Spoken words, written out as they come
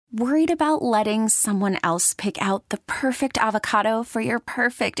Worried about letting someone else pick out the perfect avocado for your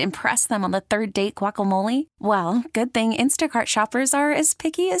perfect impress them on the third date guacamole? Well, good thing Instacart shoppers are as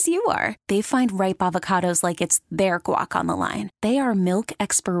picky as you are. They find ripe avocados like it's their guac on the line. They are milk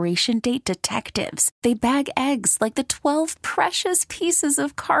expiration date detectives. They bag eggs like the 12 precious pieces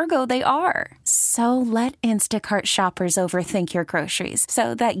of cargo they are. So let Instacart shoppers overthink your groceries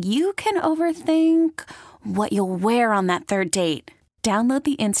so that you can overthink what you'll wear on that third date. Download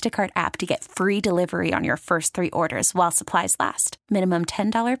the Instacart app to get free delivery on your first 3 orders while supplies last. Minimum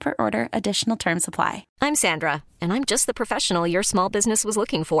 $10 per order. Additional terms apply. I'm Sandra, and I'm just the professional your small business was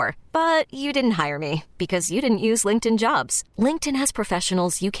looking for. But you didn't hire me because you didn't use LinkedIn Jobs. LinkedIn has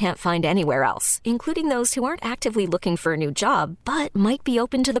professionals you can't find anywhere else, including those who aren't actively looking for a new job, but might be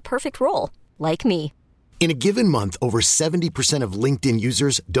open to the perfect role, like me. In a given month, over 70% of LinkedIn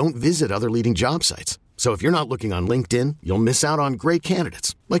users don't visit other leading job sites. So if you're not looking on LinkedIn, you'll miss out on great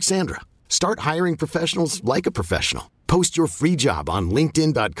candidates like Sandra. Start hiring professionals like a professional. Post your free job on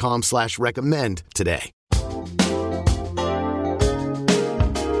linkedin.com/recommend today.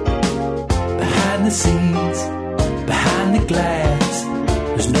 Behind the scenes, behind the glass,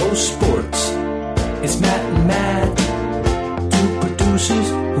 there's no sports. It's Matt and Matt, 2 producers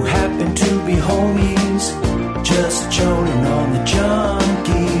who happen to be homies, just joning on the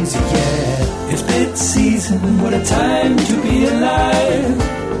junkies, yeah. It's bit season, what a time to be alive.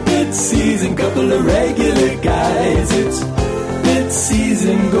 Bit season, couple of regular guys. It's bit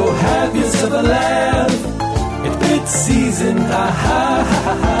season, go have yourself a laugh. It's bit season, ha ha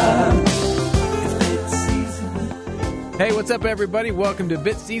ha ha. It's bit season. Hey, what's up, everybody? Welcome to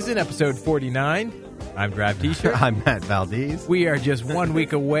Bit Season, episode 49. I'm Draft T-shirt. I'm Matt Valdez. We are just 1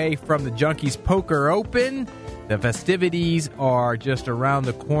 week away from the Junkies Poker Open. The festivities are just around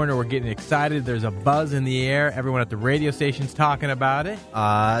the corner. We're getting excited. There's a buzz in the air. Everyone at the radio station's talking about it.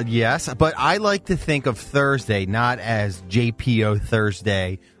 Yes, but I like to think of Thursday not as JPO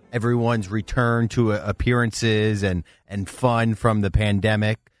Thursday, everyone's return to appearances and fun from the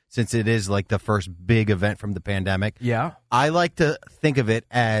pandemic, since it is like the first big event from the pandemic. Yeah. I like to think of it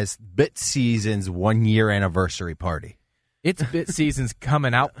as Bit Season's 1-year anniversary party. It's Bit Season's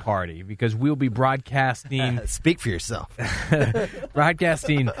coming out party because we'll be broadcasting. Speak for yourself.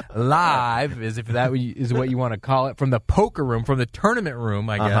 Broadcasting live, as if that is what you want to call it, from the poker room, from the tournament room,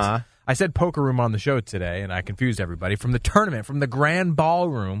 I guess. Uh-huh. I said poker room on the show today, and I confused everybody. From the tournament, from the grand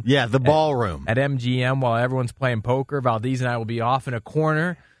ballroom. Yeah, the ballroom. At MGM while everyone's playing poker. Valdez and I will be off in a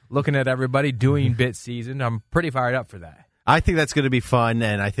corner looking at everybody doing Bit Season. I'm pretty fired up for that. I think that's going to be fun,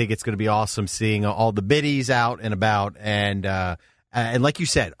 and I think it's going to be awesome seeing all the biddies out and about, and like you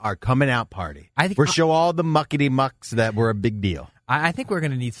said, our coming out party. We'll show all the muckety mucks that we're a big deal. I think we're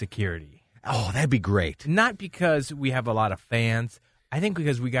going to need security. Oh, that'd be great. Not because we have a lot of fans. I think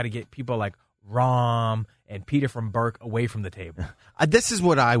because we got to get people like Rom and Peter from Burke away from the table. This is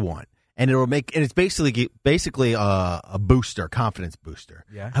what I want, and it's basically a booster, confidence booster.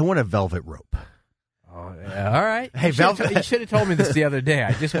 Yeah. I want a velvet rope. Oh, yeah. All right. Hey, you should have told me this the other day.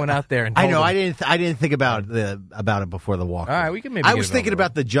 I just went out there and told I know. them. I didn't think about it before the walk. All right, we can maybe. I was thinking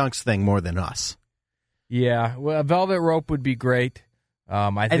about the junks thing more than us. Yeah, well, a velvet rope would be great.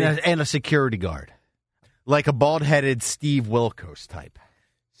 I think and a security guard, like a bald-headed Steve Wilkos type.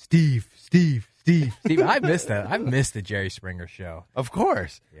 Steve. I missed that. I missed the Jerry Springer show. Of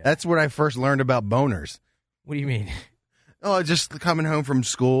course. Yeah. That's when I first learned about boners. What do you mean? Oh, just coming home from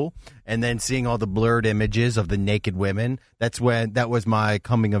school and then seeing all the blurred images of the naked women. That was my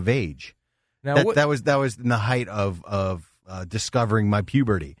coming of age. Now, that was in the height of discovering my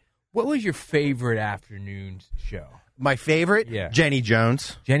puberty. What was your favorite afternoon show? My favorite? Yeah. Jenny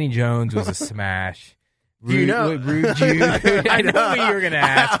Jones. Jenny Jones was a smash. Do you know? Rude Jude. I know what you were going to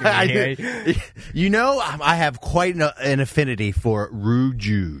ask me. You know, I have quite an affinity for Rude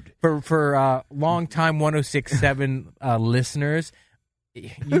Jude. For long-time 106.7 listeners,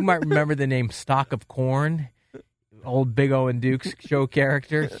 you might remember the name Stock of Corn, old Big O and Duke's show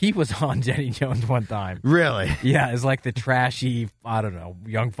character. He was on Jenny Jones one time. Really? Yeah, it's like the trashy, I don't know,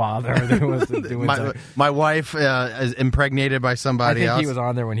 young father that was doing my wife is impregnated by somebody else. I think he was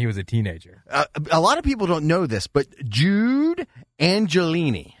on there when he was a teenager. A lot of people don't know this, but Jude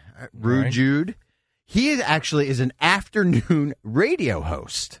Angelini, Rude Right. Jude, he is an afternoon radio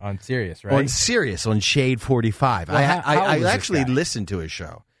host On Sirius, right? on Sirius on Shade 45. Well, how old I is this actually guy? listened to his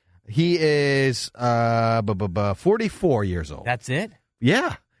show. He is 44 years old. That's it?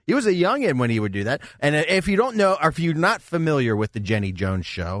 Yeah. He was a youngin' when he would do that. And if you don't know, or if you're not familiar with the Jenny Jones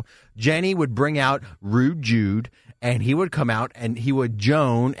show, Jenny would bring out Rude Jude, and he would come out and he would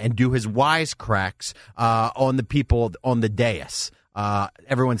Joan and do his wisecracks on the people on the dais.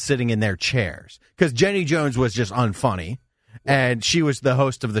 everyone's sitting in their chairs. Because Jenny Jones was just unfunny, and she was the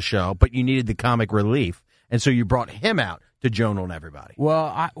host of the show, but you needed the comic relief, and so you brought him out to Jonal and everybody.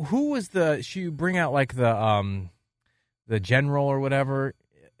 Well, who was she bring out like the general or whatever,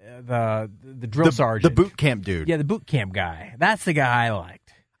 the drill sergeant, the boot camp dude. Yeah, the boot camp guy. That's the guy I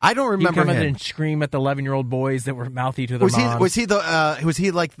liked. I don't remember He'd come him. in and scream at the 11-year-old boys that were mouthy to their moms. Was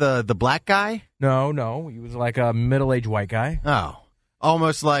he like the black guy? No, he was like a middle-aged white guy. Oh,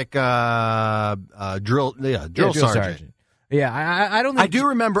 almost like drill sergeant. Yeah, I don't think...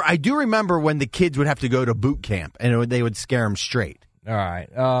 I do remember when the kids would have to go to boot camp and they would scare them straight. All right.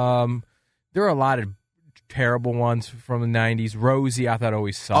 There are a lot of terrible ones from the 90s. Rosie, I thought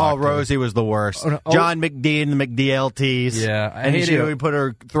always sucked. Oh, Rosie was the worst. John McDee and the McDLTs. Yeah. And she would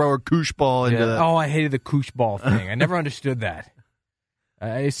throw her koosh ball into the... Oh, I hated the koosh ball thing. I never understood that.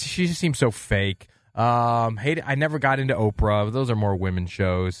 She just seems so fake. I never got into Oprah. Those are more women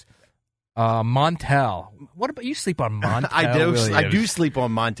shows. Montel. What about you? Sleep on Montel? I do sleep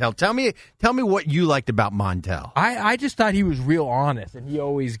on Montel. Tell me what you liked about Montel. I just thought he was real honest, and he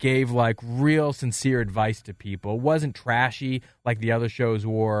always gave like real sincere advice to people. It wasn't trashy like the other shows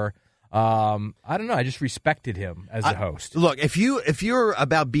were. I don't know. I just respected him as a host. Look, if you're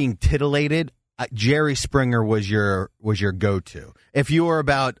about being titillated, Jerry Springer was your go-to. If you were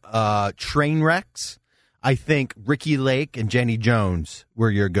about train wrecks, I think Ricky Lake and Jenny Jones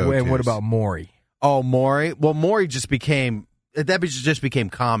were your go-tos. And what about Maury? Oh, Maury. Well, Maury just became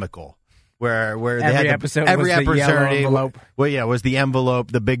comical. Where they every had episode every was the yellow envelope. Well, yeah, it was the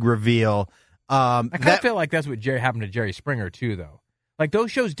envelope, the big reveal. I kind of feel like that's what happened to Jerry Springer too, though. Like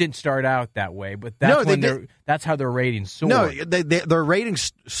those shows didn't start out that way, but that's how their ratings soared. No, their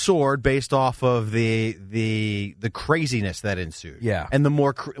ratings soared based off of the craziness that ensued. Yeah, and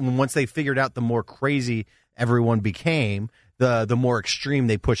once they figured out the more crazy everyone became, the more extreme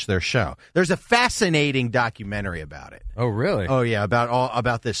they pushed their show. There's a fascinating documentary about it. Oh, really? Oh, yeah,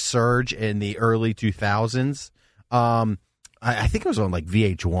 about this surge in the early 2000s. I think it was on like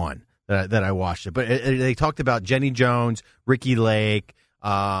VH1 that I watched it, but they talked about Jenny Jones, Ricky Lake.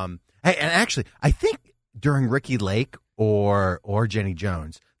 And actually, I think during Ricky Lake or Jenny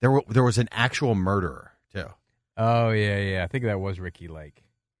Jones, there was an actual murderer too. Oh yeah. I think that was Ricky Lake.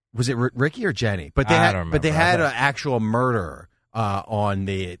 Was it Ricky or Jenny? But they had an actual murderer on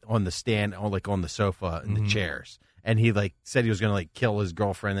the stand, on the sofa and the chairs, and he said he was going to kill his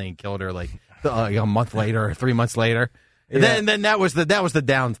girlfriend, and then he killed her a month later or 3 months later. Yeah. And then that was the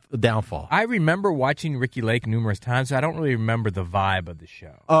downfall. I remember watching Ricky Lake numerous times, so I don't really remember the vibe of the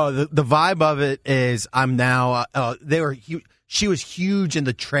show. Oh, the vibe of it is she was huge in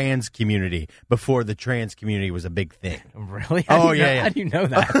the trans community before the trans community was a big thing. Really? How do you know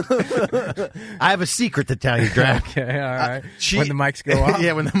that? I have a secret to tell you, Drac. Okay, all right. When the mics go off?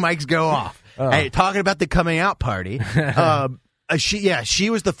 Yeah, when the mics go off. Oh. Hey, talking about the coming out party, she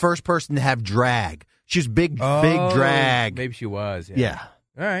was the first person to have drag. She was big drag. Maybe she was. Yeah.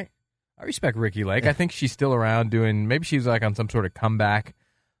 All right. I respect Ricky Lake. I think she's still around doing. Maybe she's on some sort of comeback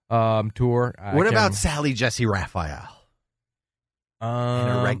tour. What about Sally Jesse Raphael? And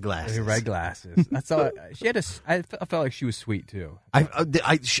her red glasses. Her red glasses. I thought she had I felt like she was sweet too.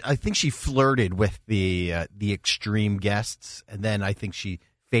 I think she flirted with the extreme guests, and then I think she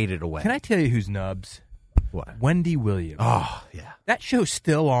faded away. Can I tell you who's nubs? What? Wendy Williams. Oh, yeah. That show's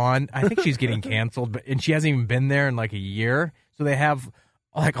still on. I think she's getting canceled, and she hasn't even been there in a year. So they have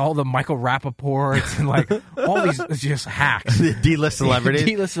all the Michael Rappaports and all these just hacks. The D-list celebrities.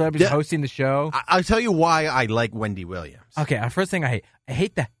 D-list celebrities hosting the show. I'll tell you why I like Wendy Williams. Okay, first thing I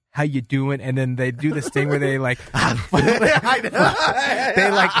hate the how you doing, and then they do this thing where they they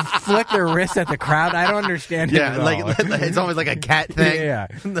flick their wrists at the crowd. I don't understand it at all. It's almost like a cat thing. Yeah.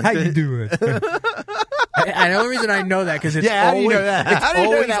 How you doing? And the only reason I know that because it's how always, do you know that? it's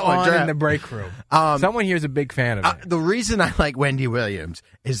always that on in the break room. Someone here is a big fan of it. The reason I like Wendy Williams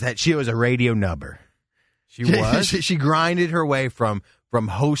is that she was a radio nubber. She was? She grinded her way from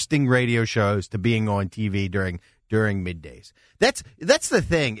hosting radio shows to being on TV during middays. That's the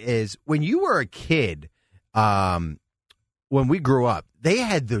thing is when you were a kid, when we grew up, they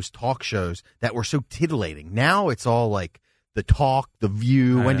had those talk shows that were so tittillating. Now it's all The Talk, The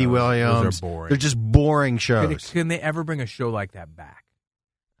View, Wendy Williams. Those are boring. They're just boring shows. Can they ever bring a show like that back?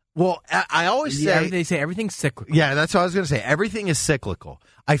 Well, I always say they say everything's cyclical. Yeah, that's what I was going to say. Everything is cyclical.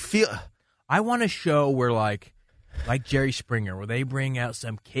 I want a show where like Jerry Springer, where they bring out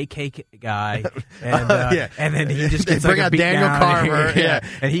some KK guy, and then he just gets bring out Daniel Carver,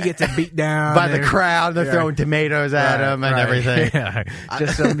 and he gets a beat down by the crowd. They're throwing tomatoes at him and everything.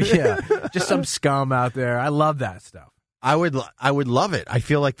 Just some scum out there. I love that stuff. I would love it. I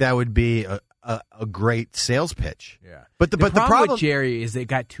feel like that would be a great sales pitch. Yeah. But the problem with Jerry is it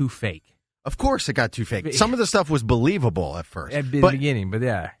got too fake. Of course it got too fake. Some of the stuff was believable at first. At the beginning, but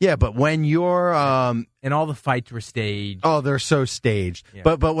yeah. Yeah, but when you're and all the fights were staged. Oh, they're so staged. Yeah.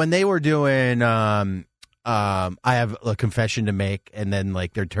 But when they were doing I have a confession to make, and then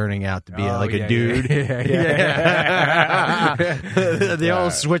like they're turning out to be a dude. Yeah. The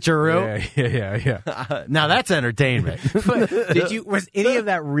old switcheroo. Yeah. Now that's entertainment. But was any of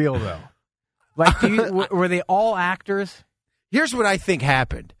that real though? Like, were they all actors? Here's what I think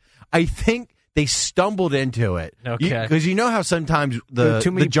happened. I think they stumbled into it. Okay. Because you know how sometimes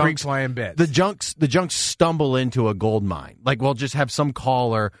too many the junks pre-planned bits. The junks stumble into a gold mine. Like we'll just have some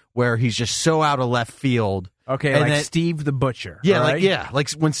caller where he's just so out of left field. Okay, and like Steve the Butcher. Yeah, right?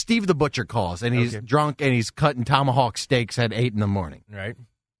 like when Steve the Butcher calls and he's drunk and he's cutting tomahawk steaks at 8 a.m. Right.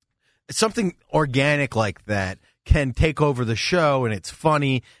 Something organic like that can take over the show, and it's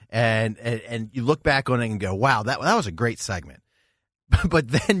funny, and you look back on it and go, wow, that was a great segment. But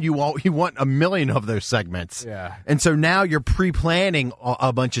then you want a million of those segments. Yeah. And so now you're pre-planning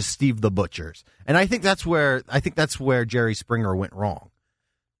a bunch of Steve the Butchers. And I think that's where Jerry Springer went wrong.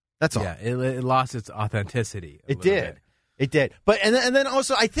 That's all. Yeah, it lost its authenticity. It did. But and then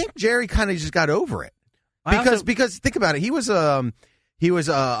also I think Jerry kind of just got over it. Because think about it, he was a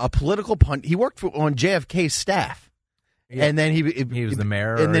political pundit. He worked on JFK's staff. Yeah. And then he was the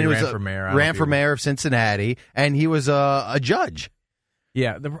mayor, and then he ran for mayor. Ran for mayor of Cincinnati, and he was a judge.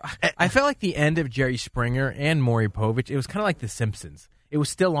 Yeah, I felt like the end of Jerry Springer and Maury Povich, it was kind of like The Simpsons. It was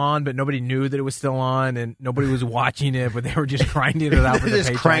still on, but nobody knew that it was still on, and nobody was watching it, but they were just grinding it out for the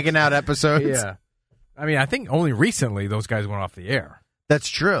just cranking out episodes. Yeah. I mean, I think only recently those guys went off the air. That's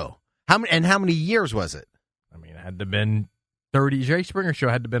true. How many years was it? I mean, it had to have been 30. Jerry Springer show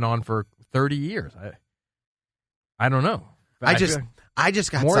had to have been on for 30 years. I don't know. I just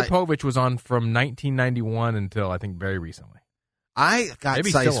got Maury Povich was on from 1991 until I think very recently. I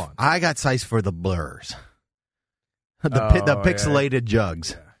got size for the blurs, the pixelated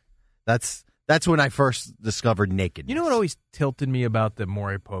jugs. Yeah. That's when I first discovered nakedness. You know what always tilted me about the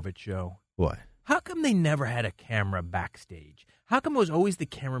Maury Povich show? What? How come they never had a camera backstage? How come it was always the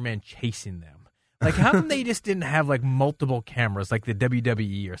cameraman chasing them? Like, how come they just didn't have like multiple cameras, like the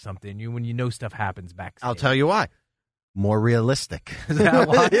WWE or something? When you know stuff happens backstage. I'll tell you why. More realistic. Is that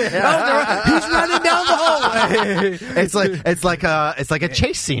why? Yeah. He's running down the hallway. It's like a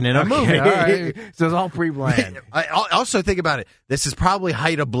chase scene in a movie. All right. So it's all pre-planned. I also think about it. This is probably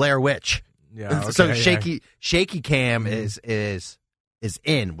height of Blair Witch. Yeah. Okay, so shaky cam was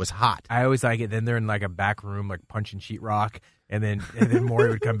hot. I always like it. Then they're in like a back room, like punching sheetrock. And then Maury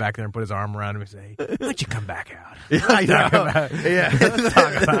would come back there and put his arm around him and say, "Why don't you come back out?" I know. Let's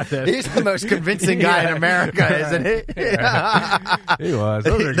talk about this. He's the most convincing guy in America, isn't he? He was.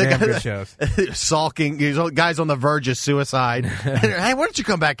 Those are damn good shows. Sulking. Guys on the verge of suicide. Hey, why don't you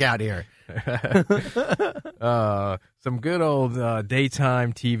come back out here? Some good old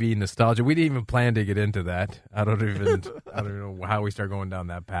daytime TV nostalgia. We didn't even plan to get into that. I don't even know how we start going down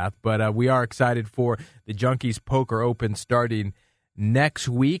that path. But we are excited for the Junkies Poker Open starting next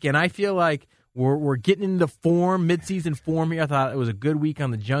week, and I feel like we're getting into form, mid-season form here. I thought it was a good week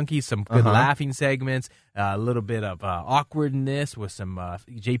on the Junkies. Some good laughing segments, a little bit of awkwardness with some.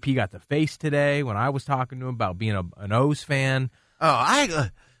 JP got the face today when I was talking to him about being an O's fan. Oh,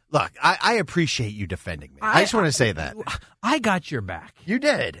 Look, I appreciate you defending me. I just want to say that. I got your back. You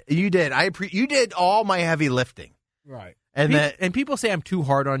did. You did all my heavy lifting. Right. And people say I'm too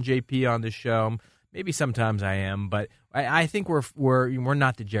hard on JP on this show. Maybe sometimes I am, but I think we're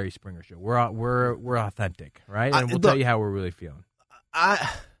not the Jerry Springer show. We're authentic, right? And we'll tell you how we're really feeling.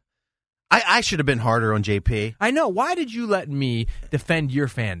 I should have been harder on JP. I know. Why did you let me defend your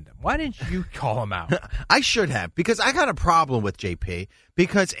fandom? Why didn't you call him out? I should have, because I got a problem with JP,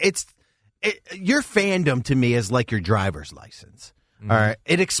 because your fandom to me is like your driver's license. Mm-hmm. All right,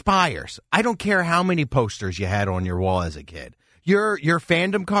 it expires. I don't care how many posters you had on your wall as a kid. Your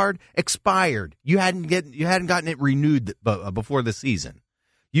fandom card expired. You hadn't gotten it renewed before the season.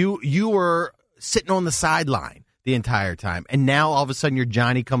 You were sitting on the sideline the entire time, and now all of a sudden you're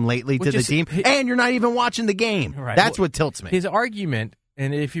Johnny-come-lately to the team, and you're not even watching the game. Right. That's what tilts me. His argument,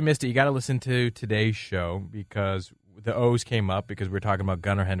 and if you missed it, you got to listen to today's show, because the O's came up because we were talking about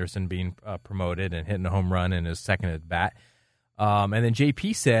Gunnar Henderson being promoted and hitting a home run in his second at bat. And then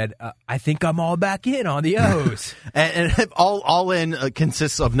JP said, I think I'm all back in on the O's. and all in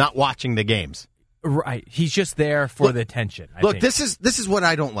consists of not watching the games. Right. He's just there for the attention. I think. This is what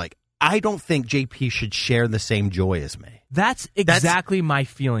I don't like. I don't think JP should share the same joy as me. That's exactly my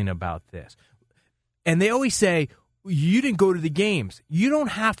feeling about this. And they always say, you didn't go to the games. You don't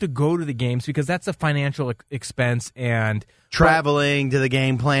have to go to the games because that's a financial expense and traveling to the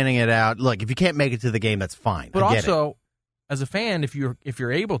game, planning it out. Look, if you can't make it to the game, that's fine. But I get also, it. as a fan, if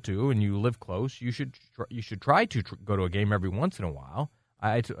you're able to and you live close, you should try to go to a game every once in a while.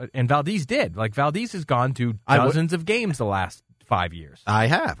 And Valdez did. Like Valdez has gone to dozens of games the last 5 years. I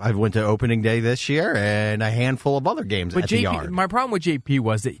have. I went to opening day this year and a handful of other games at the Yard. My problem with JP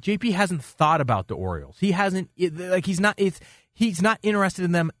was that JP hasn't thought about the Orioles. He hasn't he's not interested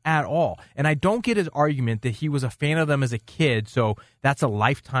in them at all. And I don't get his argument that he was a fan of them as a kid, so that's a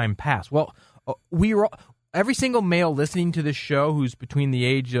lifetime pass. Well, every single male listening to this show who's between the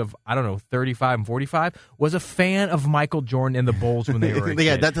age of, 35 and 45 was a fan of Michael Jordan and the Bulls when they were a kid.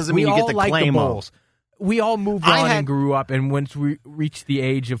 Yeah, that doesn't mean you get to claim the Bulls. We all moved on and grew up, and once we reached the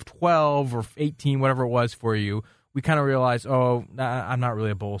age of 12 or 18, whatever it was for you, we kind of realized, I'm not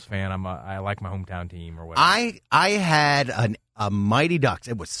really a Bulls fan. I like my hometown team or whatever. I had a Mighty Ducks.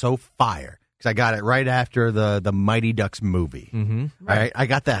 It was so fire because I got it right after the Mighty Ducks movie. Mm-hmm. Right. I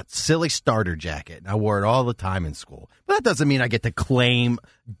got that silly starter jacket, and I wore it all the time in school. But that doesn't mean I get to claim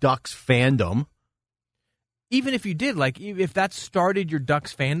Ducks fandom. Even if you did, like if that started your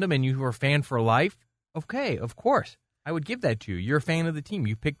Ducks fandom and you were a fan for life, okay, of course. I would give that to you. You're a fan of the team.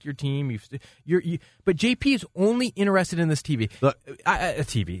 You picked your team. But JP is only interested in this team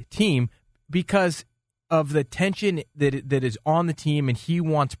because of the tension that is on the team, and he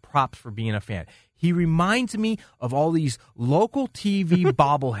wants props for being a fan. He reminds me of all these local TV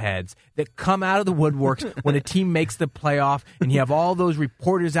bobbleheads that come out of the woodworks when a team makes the playoff, and you have all those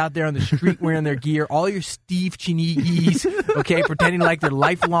reporters out there on the street wearing their gear, all your Steve Chinigis, okay, pretending like they're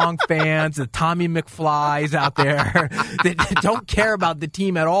lifelong fans, the Tommy McFlys out there that don't care about the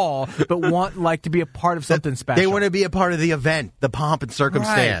team at all, but want like to be a part of something special. They want to be a part of the event, the pomp and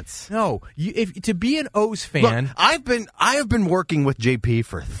circumstance. Right. No, if to be an O's fan, look, I have been working with JP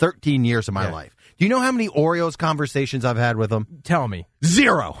for 13 years of my life. Do you know how many Orioles conversations I've had with him? Tell me.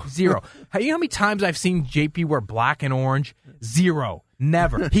 Zero. You know how many times I've seen JP wear black and orange? Zero.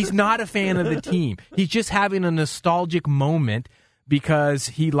 Never. He's not a fan of the team. He's just having a nostalgic moment because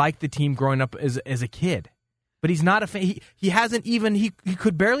he liked the team growing up as a kid. But he's not a fan. He hasn't even, he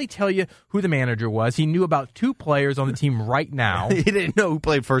could barely tell you who the manager was. He knew about 2 players on the team right now. He didn't know who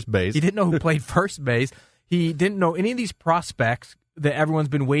played first base. He didn't know who played first base. He didn't know any of these prospects that everyone's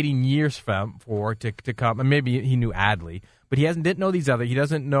been waiting years for to come. And maybe he knew Adley, but didn't know these other. He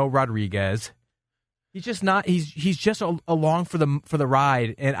doesn't know Rodriguez. He's just not. He's just along for the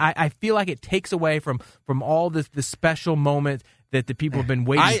ride, and I feel like it takes away from all the special moments that the people have been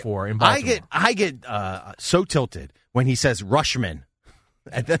waiting for in Baltimore. I get so tilted when he says Rushman.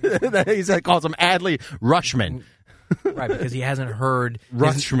 He calls him Adley Rushman. Right, because he hasn't heard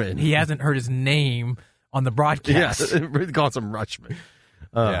Rushman. He hasn't heard his name on the broadcast. Yeah, he calls him Rushman.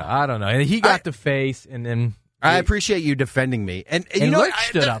 Yeah, I don't know. And he got the face, and then I appreciate you defending me. And Lurch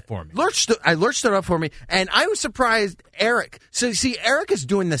stood up for me. Lurch stood up for me, and I was surprised. Eric. So see, Eric is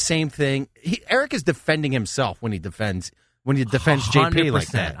doing the same thing. Eric is defending himself when he defends JP like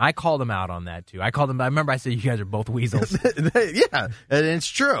that. I called him out on that too. I remember I said you guys are both weasels. Yeah, and it's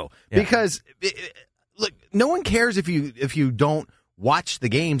true because look, no one cares if you don't watch the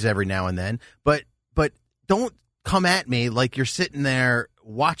games every now and then, but don't come at me like you're sitting there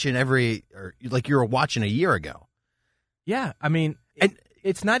watching or like you were watching a year ago. Yeah, I mean,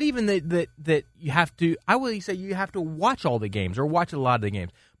 it's not even that you have to. I would say you have to watch all the games or watch a lot of the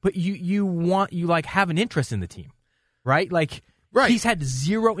games, but you have an interest in the team, right? Like, right. He's had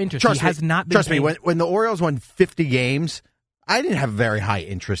zero interest. He has not been. Trust me, when the Orioles won 50 games, I didn't have very high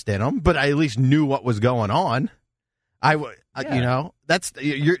interest in them, but I at least knew what was going on. This is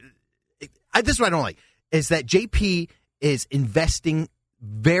what I don't like. Is that JP is investing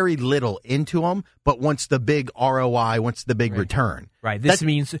very little into them, but wants the big ROI, wants the big return. Right. This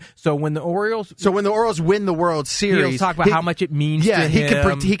means when the Orioles win the World Series, he'll talk about how much it means to him.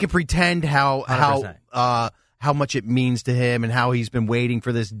 Yeah, he can pretend how much it means to him and how he's been waiting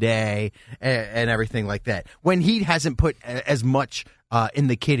for this day and everything like that. When he hasn't put as much in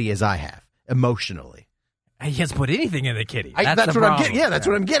the kitty as I have emotionally. He hasn't put anything in the kitty. That's what I'm getting. Yeah, that's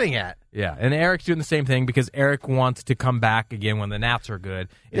what I'm getting at. Yeah, and Eric's doing the same thing because Eric wants to come back again when the Nats are good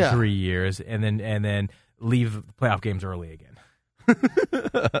in 3 years, and then leave the playoff games early again,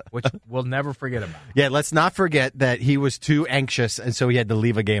 which we'll never forget about. Yeah, let's not forget that he was too anxious, and so he had to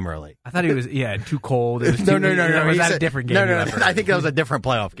leave a game early. I thought he was too cold. It was no. Was that a different game? No. I think that was a different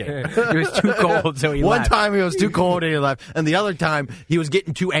playoff game. It was too cold, so he left. One time he was too cold and he left, and the other time he was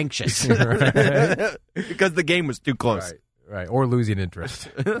getting too anxious because the game was too close. Right, or losing interest.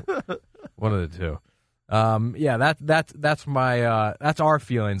 One of the two. Yeah, that's my that's our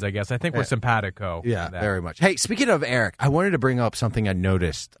feelings, I guess. I think we're simpatico. Yeah, very much. Hey, speaking of Eric, I wanted to bring up something I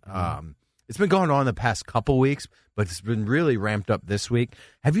noticed. It's been going on the past couple weeks, but it's been really ramped up this week.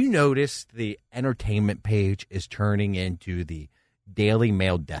 Have you noticed the entertainment page is turning into the Daily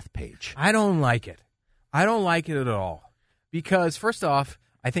Mail death page? I don't like it. I don't like it at all. Because first off,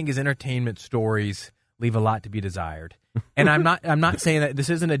 I think his entertainment stories leave a lot to be desired. And I'm not saying that this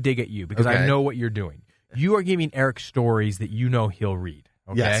isn't a dig at you, because I know what you're doing. You are giving Eric stories that you know he'll read.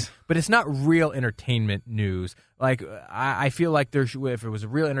 Okay? Yes. But it's not real entertainment news. Like, I feel like if it was a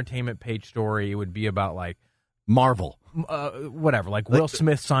real entertainment page story, it would be about, like, Marvel. Whatever. Like, Will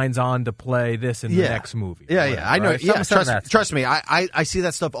Smith signs on to play this in the next movie. Yeah, whatever, I know. right? Yeah, trust me. I see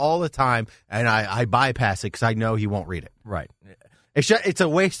that stuff all the time, and I bypass it because I know he won't read it. Right. It's a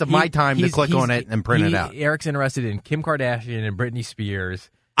waste of my time to click on it and print it out. Eric's interested in Kim Kardashian and Britney Spears.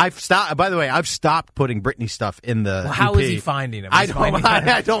 I've stopped. By the way, I've stopped putting Britney stuff in the. Well, how EP. is he finding them?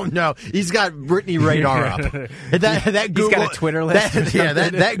 I don't know. He's got Britney radar up. That Google, he's got a Twitter list.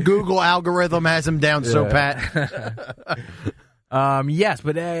 That Google algorithm has him down so pat. Yes,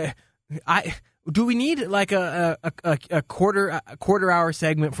 but do we need like a quarter hour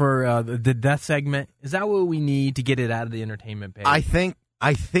segment for the death segment? Is that what we need to get it out of the entertainment page? I think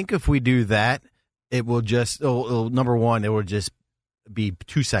if we do that, it will just number one, it will just be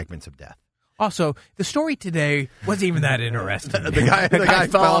 2 segments of death. Also, the story today wasn't even that interesting. the guy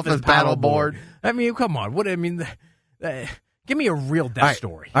fell off his paddle board. I mean, come on. Give me a real death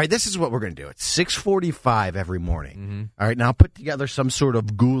story. All right, this is what we're going to do. It's 6:45 every morning. Mm-hmm. All right, now I'll put together some sort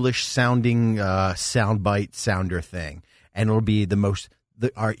of ghoulish sounding soundbite sounder thing, and it'll be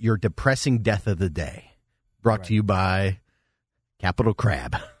your depressing death of the day, brought to you by Capital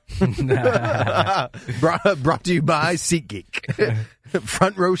Crab. brought to you by SeatGeek.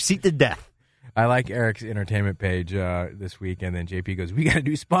 Front row seat to death. I like Eric's entertainment page this week, and then JP goes, "We got a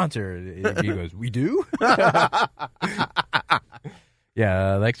new sponsor." He goes, "We do?"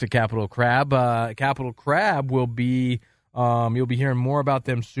 Yeah, thanks to Capital Crab. Capital Crab will be, you'll be hearing more about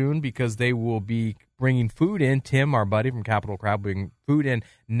them soon, because they will be bringing food in. Tim, our buddy from Capital Crab, will bring food in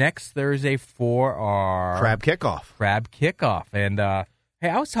next Thursday for our Crab Kickoff. And hey,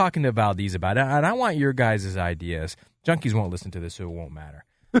 I was talking to Valdez about it, and I want your guys' ideas. Junkies won't listen to this, so it won't matter.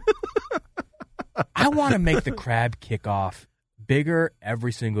 I want to make the Crab Kickoff bigger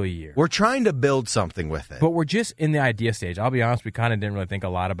every single year. We're trying to build something with it. But we're just in the idea stage. I'll be honest, we kind of didn't really think a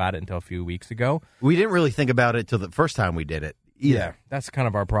lot about it until a few weeks ago. We didn't really think about it till the first time we did it either. Yeah, that's kind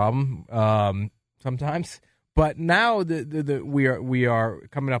of our problem sometimes. But now we are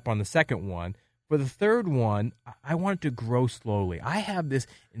coming up on the second one. For the third one, I want it to grow slowly. I have this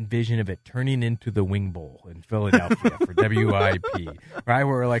envision of it turning into the Wing Bowl in Philadelphia for WIP, right?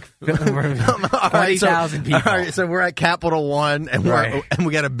 We're like 40,000 people. All right, so we're at Capital One, and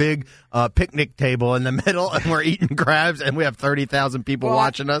we got a big picnic table in the middle, and we're eating crabs, and we have 30,000 people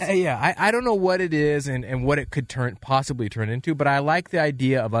watching us. Yeah, I don't know what it is and what it could possibly turn into, but I like the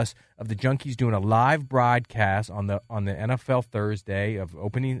idea of the Junkies doing a live broadcast on the NFL Thursday of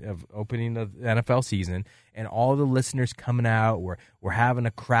opening of the NFL season, and all the listeners coming out. We're having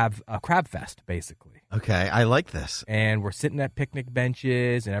a crab fest, basically. Okay, I like this. And we're sitting at picnic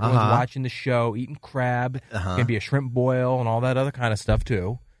benches, and everyone's watching the show, eating crab. It's gonna be a shrimp boil and all that other kind of stuff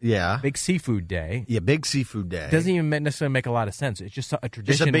too. Yeah, big seafood day. Yeah, big seafood day. Doesn't even necessarily make a lot of sense. It's just a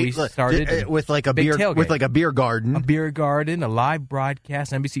tradition we started with like a beer tailgate. With like a beer garden, a live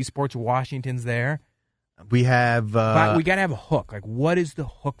broadcast. NBC Sports Washington's there. We have, but we got to have a hook. Like, what is the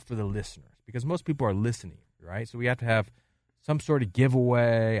hook for the listeners? Because most people are listening, right? So we have to have some sort of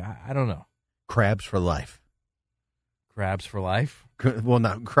giveaway. I don't know. Crabs for life. Crabs for life. Well,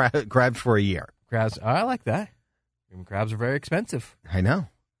 no, crabs for a year. Crabs. I like that. Even crabs are very expensive. I know.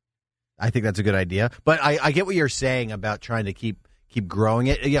 I think that's a good idea. But I get what you're saying about trying to keep growing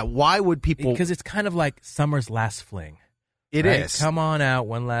it. Yeah, why would people... Because it's kind of like summer's last fling. It is. Come on out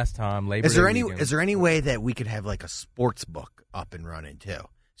one last time. Is there any way that we could have like a sports book up and running too?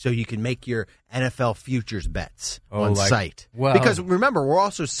 So you can make your NFL futures bets on site. Well, because remember, we're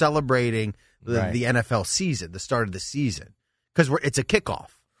also celebrating the NFL season, the start of the season. Because it's a kickoff.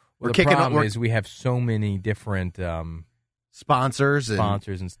 The problem is we have so many different... sponsors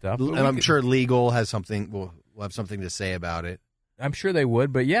and stuff. And I'm sure legal has something. Will have something to say about it. I'm sure they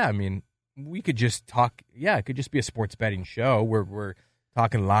would, but yeah, I mean, we could just talk. Yeah, it could just be a sports betting show where we're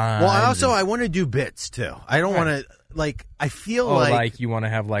talking live. Well, I want to do bits too. I don't want to like. I feel like you want to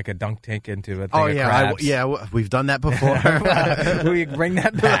have like a dunk tank into a thing. Of crabs. We've done that before. We bring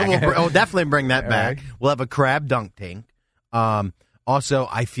that back. We'll definitely bring that back. Right. We'll have a crab dunk tank. Also,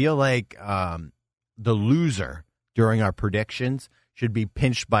 I feel like the loser during our predictions should be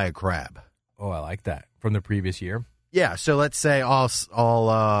pinched by a crab. Oh, I like that. From the previous year? Yeah, so let's say all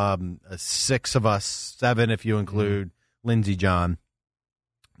 6 of us, 7 if you include Lindsey, John,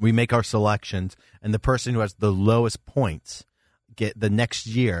 we make our selections, and the person who has the lowest points get the next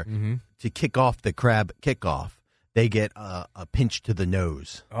year to kick off the crab kickoff. They get a pinch to the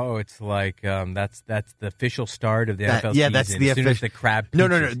nose. Oh, it's like that's the official start of the NFL season. Yeah, that's the as soon official. as the crab.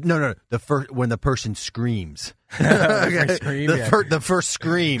 No. The first when the person screams. The first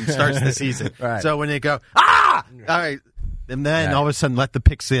scream starts the season. Right. So when they go, ah, all right, and then all of a sudden let the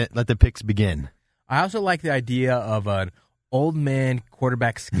picks begin. I also like the idea of an old man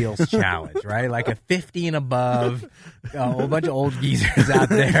quarterback skills challenge, right? Like a 50 and above, a whole bunch of old geezers out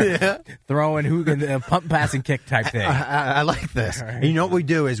there throwing who can pump, pass, and kick type thing. I like this. Right. And you know what we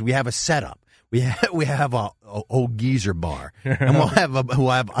do is we have a setup. We have a old geezer bar, and we'll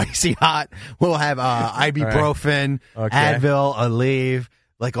have icy hot. We'll have ibuprofen, Advil, Aleve.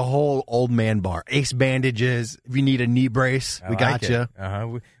 Like a whole old man bar. Ace bandages. If you need a knee brace, we got you.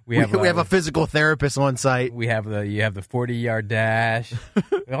 We have a physical therapist on site. You have the 40-yard dash.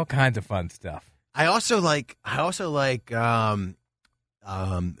 All kinds of fun stuff. I also like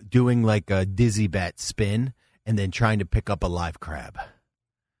doing like a dizzy bat spin and then trying to pick up a live crab.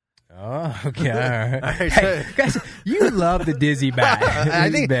 Oh, okay. All right. Hey, guys, you love the dizzy bat. I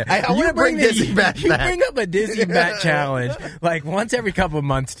want to bring dizzy bat back. You bring up a dizzy bat challenge like once every couple of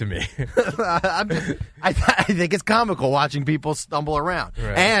months to me. I think it's comical watching people stumble around.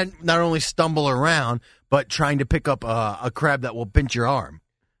 Right. And not only stumble around, but trying to pick up a crab that will pinch your arm.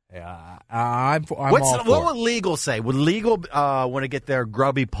 Yeah, I'm all What for would legal say? Would legal want to get their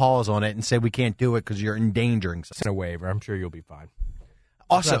grubby paws on it and say we can't do it because you're endangering something? It's a waiver. I'm sure you'll be fine.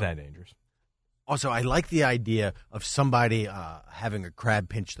 Also, it's not that dangerous. Also, I like the idea of somebody having a crab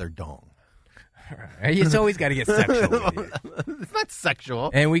pinch their dong. Right. It's always got to get sexual with you. It's not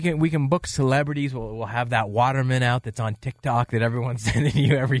sexual. And we can book celebrities. We'll have that Waterman out that's on TikTok that everyone's sending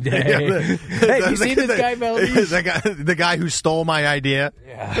you every day. Hey, you seen this guy, Melody? The guy who stole my idea.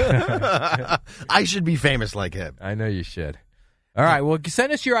 Yeah. I should be famous like him. I know you should. All right, well,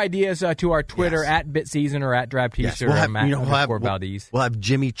 send us your ideas to our Twitter at BitSeason or at Drab T-shirt or Matt_Valdez. We'll have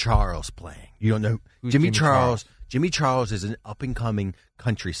Jimmy Charles playing. You don't know who's Jimmy Charles? Jimmy Charles is an up-and-coming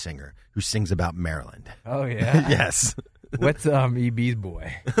country singer who sings about Maryland. Oh, yeah? Yes. What's EB's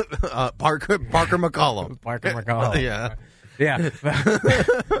boy? Parker McCollum. Parker McCollum. Yeah. Yeah.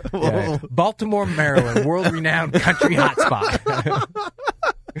 Yeah. Baltimore, Maryland, world-renowned country hotspot.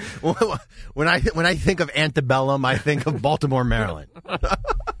 When I think of Antebellum, I think of Baltimore, Maryland. All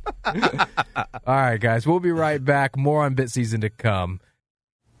right, guys, we'll be right back. More on BitSeason to come.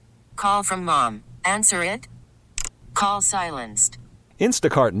 Call from mom. Answer it. Call silenced.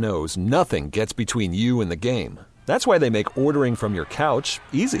 Instacart knows nothing gets between you and the game. That's why they make ordering from your couch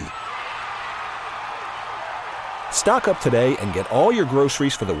easy. Stock up today and get all your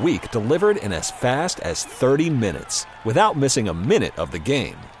groceries for the week delivered in as fast as 30 minutes without missing a minute of the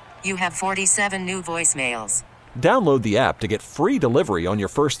game. You have 47 new voicemails. Download the app to get free delivery on your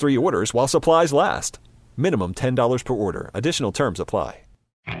first 3 orders while supplies last. Minimum $10 per order. Additional terms apply.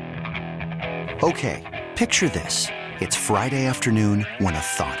 Okay, picture this. It's Friday afternoon when a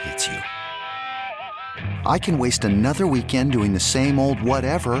thought hits you. I can waste another weekend doing the same old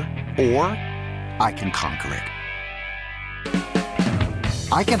whatever, or I can conquer it.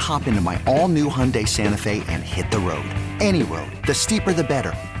 I can hop into my all-new Hyundai Santa Fe and hit the road. Any road. The steeper, the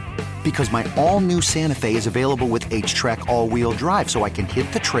better. Because my all-new Santa Fe is available with H-Track all-wheel drive, so I can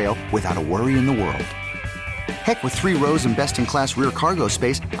hit the trail without a worry in the world. Heck, with 3 rows and best-in-class rear cargo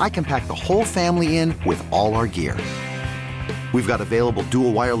space, I can pack the whole family in with all our gear. We've got available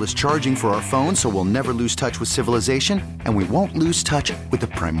dual wireless charging for our phones, so we'll never lose touch with civilization, and we won't lose touch with the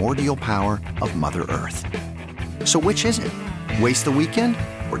primordial power of Mother Earth. So which is it? Waste the weekend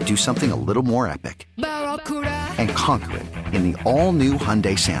or do something a little more epic? And conquer it in the all-new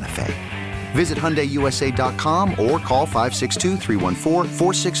Hyundai Santa Fe. Visit HyundaiUSA.com or call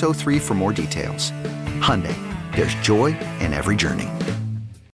 562-314-4603 for more details. Hyundai, there's joy in every journey.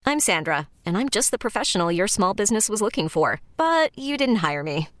 I'm Sandra, and I'm just the professional your small business was looking for. But you didn't hire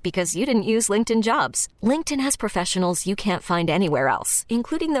me because you didn't use LinkedIn Jobs. LinkedIn has professionals you can't find anywhere else,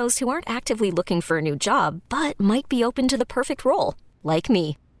 including those who aren't actively looking for a new job, but might be open to the perfect role, like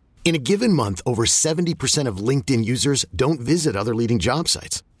me. In a given month, over 70% of LinkedIn users don't visit other leading job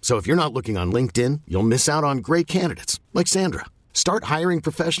sites. So if you're not looking on LinkedIn, you'll miss out on great candidates like Sandra. Start hiring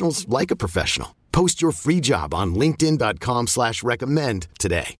professionals like a professional. Post your free job on linkedin.com/recommend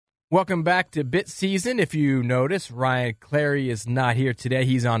today. Welcome back to Bit Season. If you notice, Ryan Clary is not here today.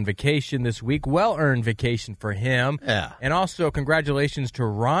 He's on vacation this week. Well-earned vacation for him. Yeah. And also, congratulations to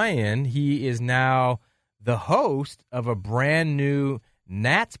Ryan. He is now the host of a brand new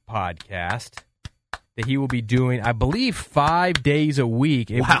Nats podcast that he will be doing, I believe, 5 days a week.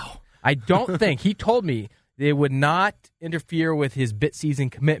 Wow. I don't think, he told me, it would not interfere with his Bit Season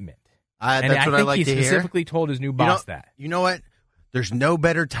commitment. And That's what I like to he hear. specifically told his new boss that. You know what? There's no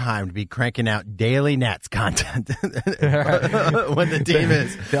better time to be cranking out daily Nats content when the team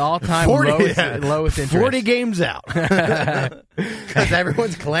is the all-time lowest interest. 40 games out. Because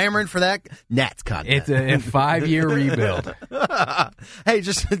everyone's clamoring for that Nats content. It's a 5-year rebuild. Hey,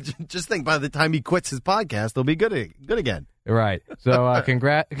 just think, by the time he quits his podcast, they'll be good again. Right. So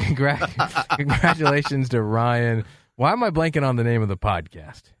congratulations to Ryan. Why am I blanking on the name of the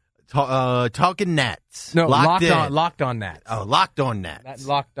podcast? Talking Nats. No, Locked on Nats. Oh, Locked on Nats.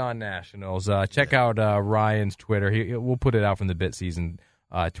 Locked on Nationals. Check out Ryan's Twitter. We'll put it out from the Bit Season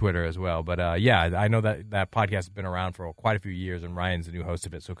Twitter as well. But I know that podcast has been around for quite a few years, and Ryan's the new host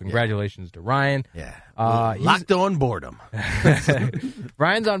of it. So congratulations to Ryan. Yeah. Locked on boredom.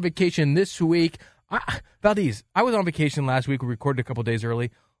 Ryan's on vacation this week. Valdez, I was on vacation last week. We recorded a couple days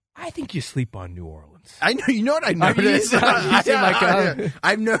early. I think you sleep on New Orleans. I know. You know what I noticed?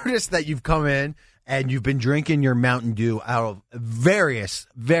 I've noticed that you've come in and you've been drinking your Mountain Dew out of various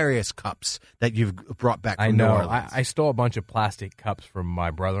cups that you've brought back from New Orleans. I stole a bunch of plastic cups from my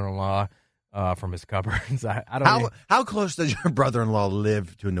brother-in-law from his cupboards. I don't know. How close does your brother-in-law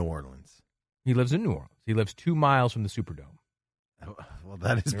live to New Orleans? He lives in New Orleans. He lives 2 miles from the Superdome. Well,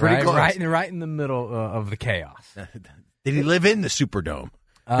 that is pretty close. Right in the middle of the chaos. Did he live in the Superdome?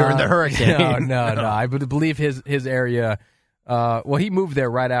 During the hurricane? No. I believe his area. He moved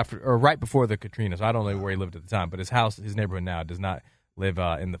there right before the Katrina. So I don't know where he lived at the time. But his neighborhood now, does not live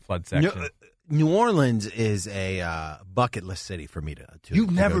in the flood section. New Orleans is a bucket list city for me to.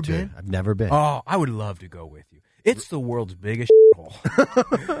 You've never been? I've never been. Oh, I would love to go with you. It's the world's biggest hole,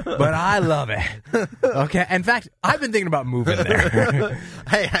 but I love it. Okay, in fact, I've been thinking about moving there.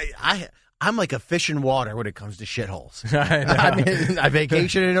 Hey, I'm like a fish in water when it comes to shitholes. I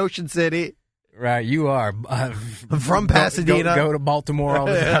vacation in Ocean City. Right, you are. From Pasadena. Go to Baltimore all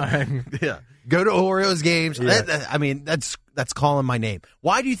the time. Yeah. Go to Orioles games. Yeah. That's calling my name.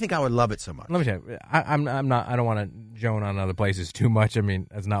 Why do you think I would love it so much? Let me tell you, I'm not. I don't want to joan on other places too much. I mean,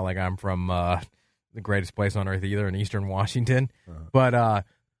 it's not like I'm from the greatest place on earth either in Eastern Washington. But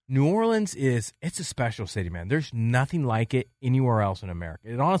New Orleans it's a special city, man. There's nothing like it anywhere else in America.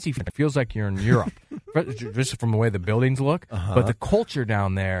 It honestly feels like you're in Europe, just from the way the buildings look. But the culture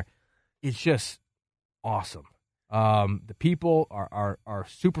down there is just awesome. The people are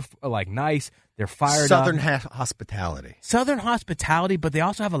super nice. They're fired Southern up. hospitality. Southern hospitality, but they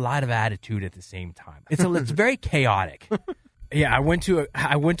also have a lot of attitude at the same time. It's very chaotic. Yeah, I went to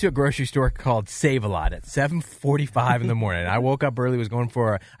a grocery store called Save-A-Lot at 7:45 in the morning. I woke up early,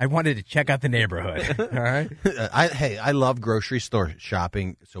 I wanted to check out the neighborhood. All right. I love grocery store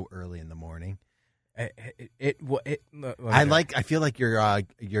shopping so early in the morning. I feel like you're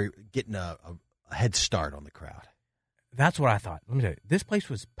getting a head start on the crowd. That's what I thought. Let me tell you, this place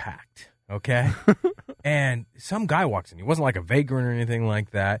was packed. Okay, and some guy walks in. He wasn't like a vagrant or anything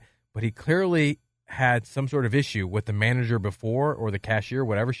like that, but he clearly had some sort of issue with the manager before, or the cashier,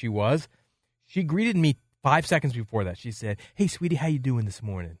 whatever she was. She greeted me 5 seconds before that. She said, "Hey, sweetie, how you doing this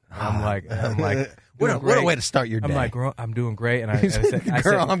morning?" I'm like, what a way to start your day. I'm like, girl, I'm doing great. And I said,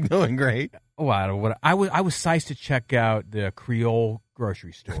 I'm doing great. Oh, I was sized to check out the Creole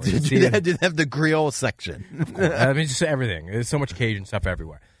grocery store. Did they have the Creole section? Of course. I mean, just everything. There's so much Cajun stuff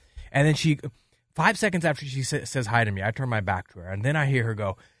everywhere. And then 5 seconds after she says hi to me, I turn my back to her, and then I hear her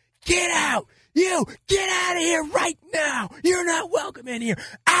go, "Get out! You get out of here right now! You're not welcome in here!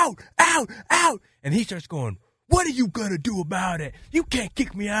 Out! Out! Out!" And he starts going, "What are you gonna do about it? You can't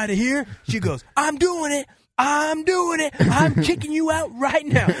kick me out of here." She goes, "I'm doing it. I'm doing it. I'm kicking you out right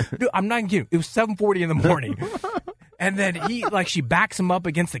now." Dude, I'm not kidding. It was 7:40 in the morning. And then she backs him up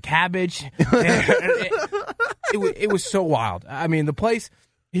against the cabbage. It was so wild. I mean, the place.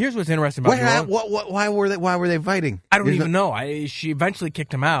 Here's what's interesting about why were they fighting? I don't even know. She eventually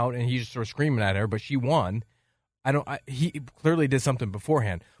kicked him out, and he just started screaming at her, but she won. He clearly did something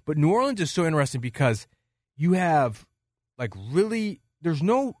beforehand. But New Orleans is so interesting because you have there's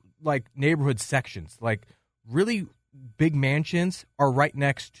no neighborhood sections. Really big mansions are right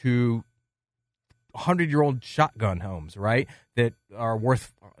next to 100-year-old shotgun homes, right? That are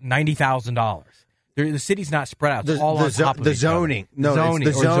worth $90,000. The city's not spread out. It's all on top of the each zoning. other. No, zoning,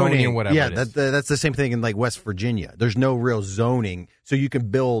 it's the zoning or whatever. Yeah, it is. that's the same thing in like West Virginia. There's no real zoning, so you can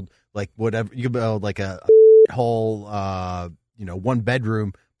build like whatever. You can build like a whole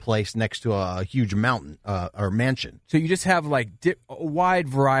 1-bedroom place next to a huge mountain or mansion. So you just have like a wide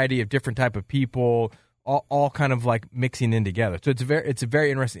variety of different type of people, all kind of like mixing in together. So it's a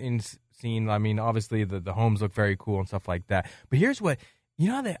very interesting scene. I mean, obviously the homes look very cool and stuff like that. But here's what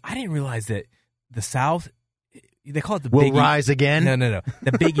I didn't realize that the South, they call it the Will rise again. No,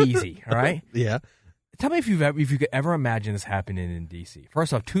 the Big Easy. All right. Yeah. Tell me if you could ever imagine this happening in D.C.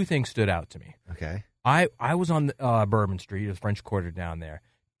 First off, two things stood out to me. Okay. I was on Bourbon Street, the French Quarter down there.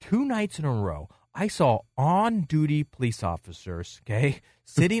 2 nights in a row, I saw on-duty police officers, okay,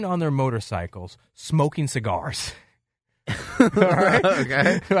 sitting on their motorcycles, smoking cigars. All right?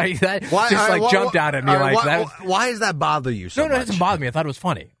 Okay. Like that jumped out at me like that. Why does that bother you so much? No, it doesn't bother me. I thought it was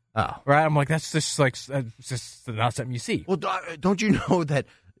funny. Oh. Right? I'm like, that's just not something you see. Well, don't you know that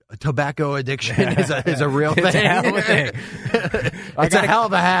tobacco addiction is a real thing? It's a hell of a thing. It's a hell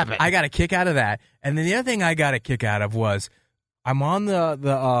of a habit. I got a kick out of that. And then the other thing I got a kick out of was I'm on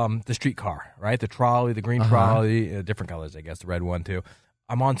the streetcar, right? The trolley, the green trolley, different colors, I guess, the red one too.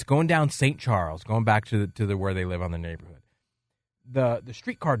 I'm going down St. Charles, going back to the where they live on the neighborhood. The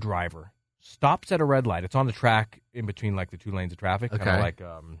streetcar driver stops at a red light. It's on the track in between like the 2 lanes of traffic, kind of like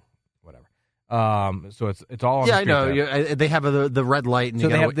whatever. So it's all on the street. I know. They have the red light, and so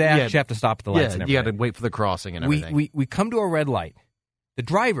they actually have to stop at the lights. Yeah, and you got to wait for the crossing and everything. We come to a red light. The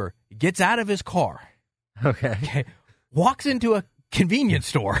driver gets out of his car. Okay. Walks into a convenience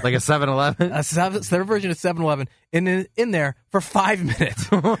store. Like a 7-Eleven? Their version of 7-Eleven. And in there for 5 minutes. He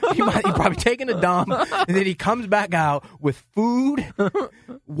probably taken a dump, and then he comes back out with food,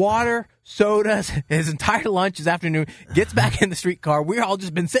 water, sodas, his entire lunch, his afternoon, gets back in the streetcar. We've all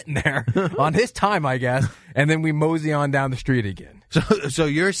just been sitting there on his time, I guess, and then we mosey on down the street again. So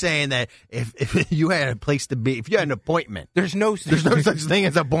you're saying that if you had a place to be, if you had an appointment, there's no such thing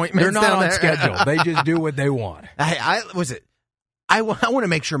as appointments. They're not down on there. schedule. They just do what they want. I want to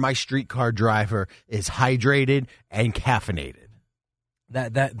make sure my streetcar driver is hydrated and caffeinated.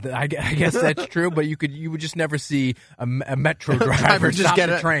 I guess that's true, but you would just never see a metro driver just stop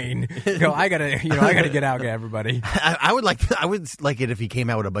the train. I gotta get out, everybody. I would like it if he came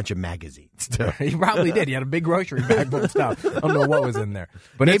out with a bunch of magazines too. He probably did. He had a big grocery bag full of stuff. I don't know what was in there,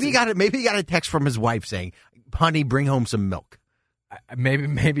 but maybe he got a text from his wife saying, "Honey, bring home some milk."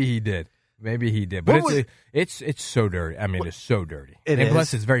 Maybe he did. Maybe he did, but it's so dirty. I mean, it's so dirty.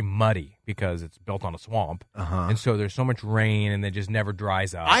 Plus, it's very muddy because it's built on a swamp, and so there's so much rain, and it just never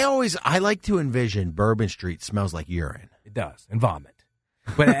dries up. I like to envision Bourbon Street smells like urine. It does, and vomit.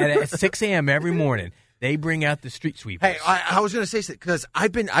 But at 6 a.m. every morning, they bring out the street sweepers. Hey, I was going to say because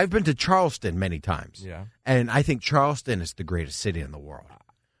I've been to Charleston many times, yeah, and I think Charleston is the greatest city in the world.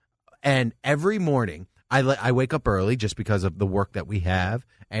 And every morning, I wake up early just because of the work that we have,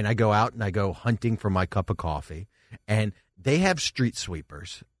 and I go out and I go hunting for my cup of coffee, and they have street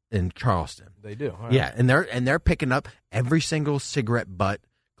sweepers in Charleston. They do, huh? Yeah, and they're picking up every single cigarette butt,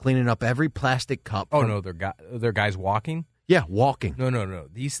 cleaning up every plastic cup. Oh no, they're guys walking. Yeah, walking. No.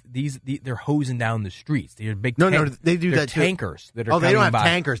 These they're hosing down the streets. They're big. No, they do that too. Tankers that are. Oh, they don't have by.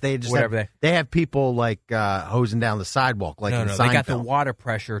 tankers. They just they have people like hosing down the sidewalk, like in Seinfeld. They got the water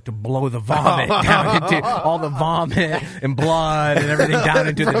pressure to blow the vomit down into all the vomit and blood and everything down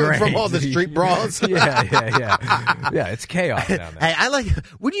into the drain from all the street brawls. Yeah. It's chaos down there. Hey,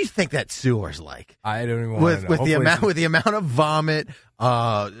 what do you think that sewer's like? I don't even want to know. With the amount of vomit,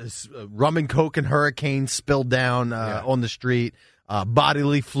 rum and coke and hurricane spilled down on the street,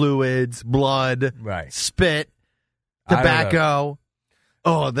 bodily fluids, blood, spit, tobacco.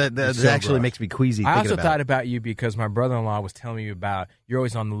 Oh, that actually makes me queasy. I also thought about you because my brother-in-law was telling me about you're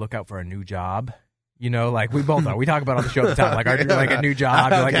always on the lookout for a new job. You know, like we both are. We talk about on the show all the time, like a new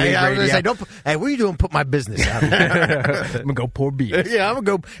job. Okay, I was gonna say, hey, what are you doing? Put my business out there. I'm gonna go pour beers. Yeah, I'm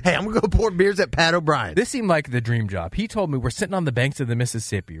gonna go pour beers at Pat O'Brien. This seemed like the dream job. He told me we're sitting on the banks of the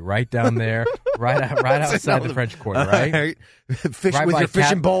Mississippi, right down there, right outside the French Quarter, right? Fish with your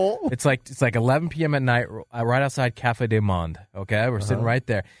fishing bowl. It's like 11 p.m. at night, right outside Cafe du Monde. Okay, we're sitting right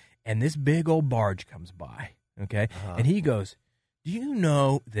there, and this big old barge comes by. Okay, and he goes, "Do you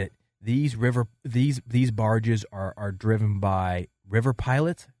know that these barges are driven by river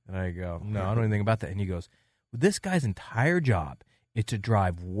pilots?" And I go, "No, I don't know anything about that." And he goes, well, "This guy's entire job is to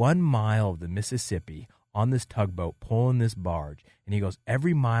drive 1 mile of the Mississippi on this tugboat, pulling this barge." And he goes,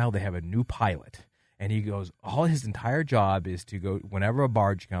 "Every mile they have a new pilot." And he goes, "All his entire job is to go whenever a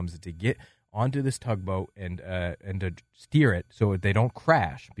barge comes to get onto this tugboat and to steer it so they don't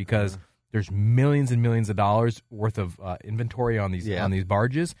crash because." There's millions and millions of dollars worth of inventory on these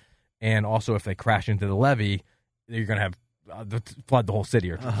barges, and also if they crash into the levee, you're going to have flood the whole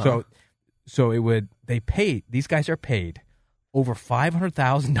city. So these guys are paid over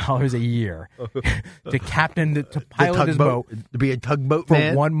 $500,000 a year to captain to pilot his boat, to be a tugboat for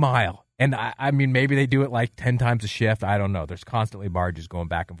man? 1 mile. And I mean, maybe they do it like 10 times a shift. I don't know. There's constantly barges going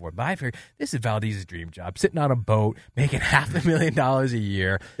back and forth. But I figure this is Valdez's dream job: sitting on a boat, making $500,000 a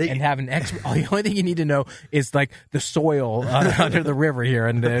year, and having the only thing you need to know is like the soil under the river here,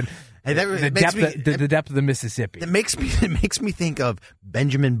 and then the depth of the Mississippi. It makes me think of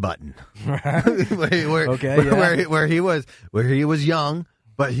Benjamin Button, where he was young,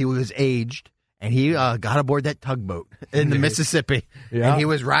 but he was aged. And he got aboard that tugboat in the Mississippi, and he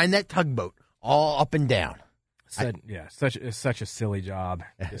was riding that tugboat all up and down. Such a silly job,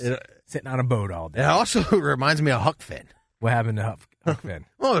 sitting on a boat all day. It also reminds me of Huck Finn. What happened to Huck Finn?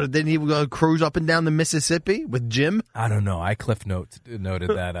 Oh, didn't he cruise up and down the Mississippi with Jim? I don't know. I cliff noted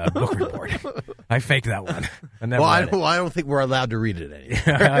that book report. I faked that one. I don't think we're allowed to read it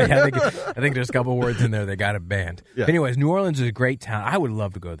anymore. I think there's a couple words in there that got it banned. Yeah. Anyways, New Orleans is a great town. I would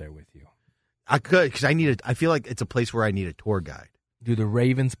love to go there with you. I could, because I feel like it's a place where I need a tour guide. Do the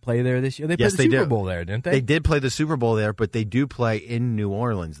Ravens play there this year? They played the Super Bowl there, didn't they? They did play the Super Bowl there, but they do play in New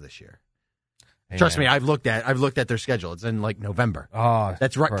Orleans this year. Hey, Trust me, I've looked at their schedule. It's in like November. Oh,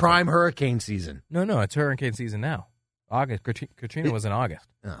 that's right, prime hurricane season. No, it's hurricane season now. August. Katrina was in August.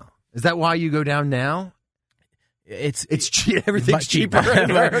 Oh, is that why you go down now? It's cheap. Everything's cheaper in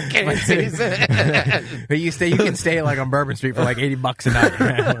hurricane season. But you can stay like on Bourbon Street for like $80 a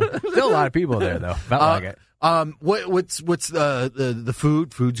night. Still a lot of people there though. Felt like it. What's the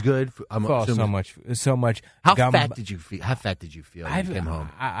food? Food's good. So much. How fat did you feel? When you came home?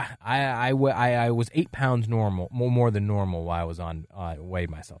 I was 8 pounds more than normal while I was on weighed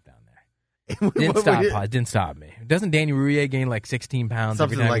myself down there. Didn't stop me. Doesn't Danny Rouillet gain like 16 pounds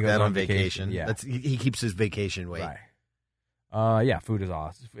something every time like he goes that on on vacation? Yeah, he keeps his vacation weight. Right. Food is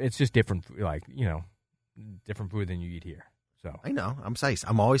awesome. It's just different, different food than you eat here. So I know. I'm sized.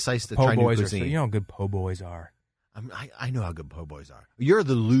 I'm always sized to po' try new boys cuisine. You know how good po' boys are. I know how good po' boys are. You're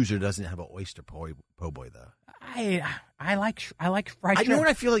the loser who doesn't have an oyster po' boy though. I like fried shrimp. I know what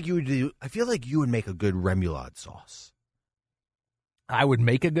I feel like you would do. I feel like you would make a good remoulade sauce. I would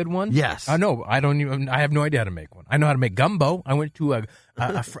make a good one? Yes. No, I have no idea how to make one. I know how to make gumbo. I went to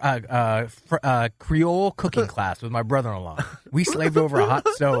a Creole cooking class with my brother-in-law. We slaved over a hot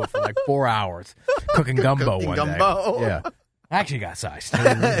stove for like 4 hours cooking gumbo one day. Yeah. I actually got sized.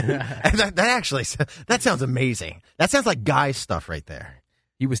 that sounds amazing. That sounds like guy stuff right there.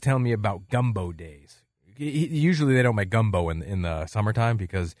 He was telling me about gumbo days. Usually they don't make gumbo in the summertime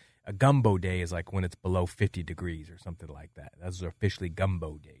because a gumbo day is like when it's below 50 degrees or something like that. Those are officially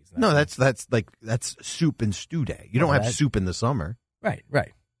gumbo days. That's soup and stew day. You don't have soup in the summer. Right.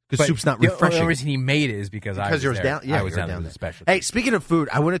 Because soup's not refreshing. The only reason he made it is because I was down. Yeah, I was down there. The special. Hey, speaking of food,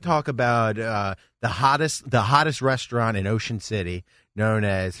 I want to talk about the hottest restaurant in Ocean City, known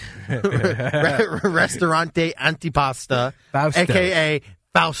as Ristorante Antipasta, a.k.a.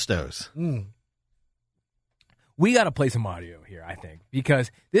 Fausto's. Mm. We got to play some audio here, I think, because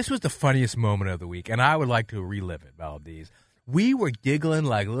this was the funniest moment of the week, and I would like to relive it, Valdez. We were giggling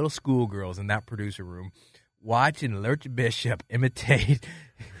like little schoolgirls in that producer room, watching Lurch Bishop imitate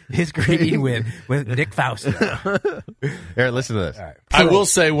his greeting with Nick Fausto. Here, listen to this. Right. I will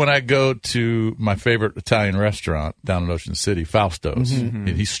say, when I go to my favorite Italian restaurant down in Ocean City, Fausto's,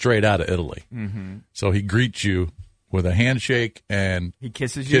 he's straight out of Italy. Mm-hmm. So he greets you with a handshake and he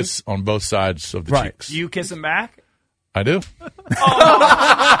kisses kiss on both sides of the cheeks. Do you kiss him back? I do. You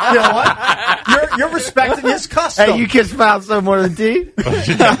know what? You're respecting his custom. Hey, you kiss Fausto more than T?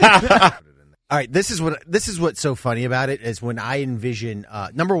 All right, this is what's so funny about it is when I envision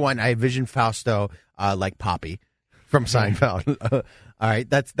number one, I envision Fausto like Poppy from Seinfeld. All right,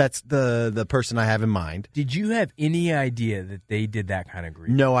 that's the person I have in mind. Did you have any idea that they did that kind of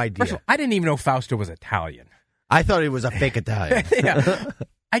greeting? No idea. First of all, I didn't even know Fausto was Italian. I thought he was a fake Italian. Yeah.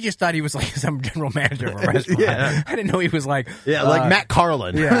 I just thought he was like some general manager of a restaurant. Yeah. I didn't know he was like like Matt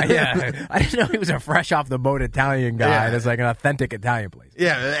Carlin. Yeah. I didn't know he was a fresh off the boat Italian guy. That's like an authentic Italian place.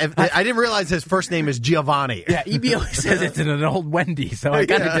 Yeah, I didn't realize his first name is Giovanni. Yeah, EB always says it's an old Wendy, so I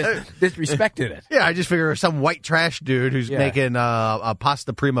kind of disrespected it. Yeah, I just figured some white trash dude who's making a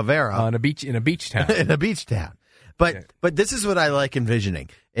pasta primavera in a beach town. In a beach town. But this is what I like envisioning.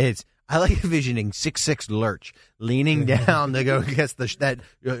 I like envisioning 6'6" Lurch leaning down to go against that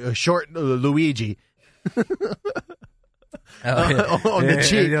short Luigi on the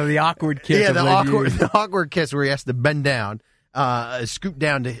cheek. The awkward kiss. Yeah, the awkward kiss where he has to bend down. scoop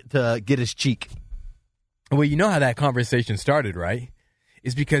down to get his cheek. Well, you know how that conversation started, right?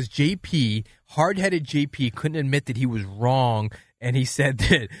 Is because JP, hard-headed JP, couldn't admit that he was wrong, and he said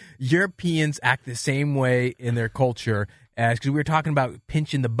that Europeans act the same way in their culture as, because we were talking about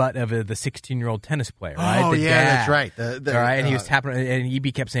pinching the butt of the 16-year-old tennis player, right? Oh, the yeah, dad. that's right. All right, and he was tapping, and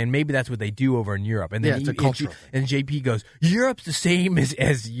EB kept saying maybe that's what they do over in Europe, and then it's a cultural. and JP goes, Europe's the same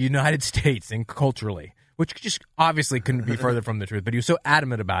as United States and culturally. Which just obviously couldn't be further from the truth, but he was so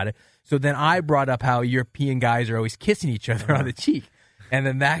adamant about it. So then I brought up how European guys are always kissing each other on the cheek. And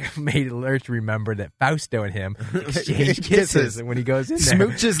then that made Lurch remember that Fausto and him exchange kisses. And when he goes in there.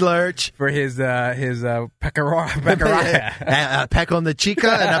 Smooches Lurch. For his pecaraya. Peck on the chica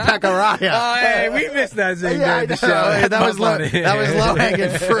and a pecaraya. Oh, hey, we missed that thing during the show. That was low-hanging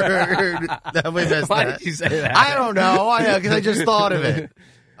fruit. We missed Why that. did you say that? I don't know. Because I just thought of it.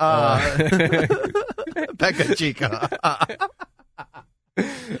 Pekka Chica.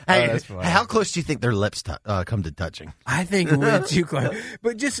 Hey, how close do you think their lips come to touching? I think way too close.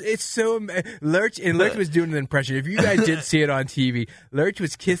 But just, it's so... Lurch was doing an impression. If you guys did see it on TV, Lurch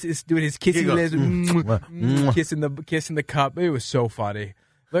was doing his kissing lips, kissing the cup. It was so funny.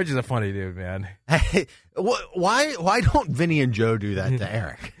 Lurch is a funny dude, man. Hey, why don't Vinny and Joe do that to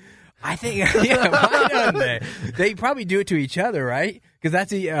Eric? I think, yeah, why don't they? They probably do it to each other, right? Because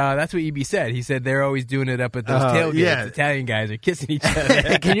that's what EB said. He said they're always doing it up at those tailgates. Yeah. Italian guys are kissing each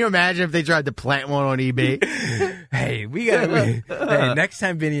other. Can you imagine if they tried to plant one on EB? Hey, hey, next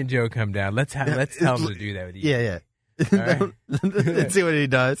time Vinny and Joe come down, let's tell them to do that with EB. Yeah. Right? Let's see what he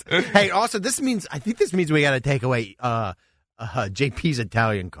does. Hey, also, I think this means we got to take away JP's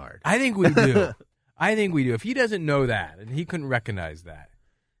Italian card. I think we do. If he doesn't know that and he couldn't recognize that,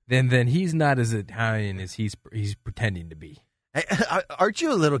 then he's not as Italian as he's pretending to be. Aren't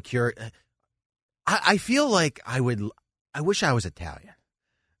you a little curious? I feel like I wish I was Italian.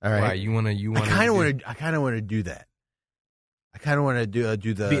 All right, Why, you want to? I kind of want to do that. I kind of want to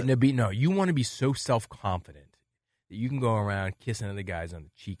do the. No, you want to be so self-confident that you can go around kissing other guys on the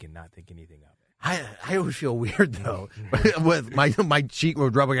cheek and not think anything of it. I always feel weird though with my cheek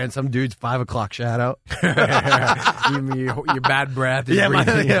would rub against some dude's 5 o'clock shadow. your bad breath.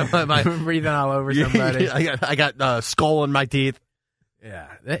 Breathing all over somebody. I got skull in my teeth. Yeah,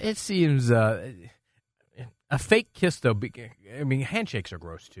 it seems a fake kiss though. I mean, handshakes are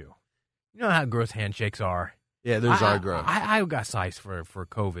gross too. You know how gross handshakes are. Yeah, those are gross. I got sized for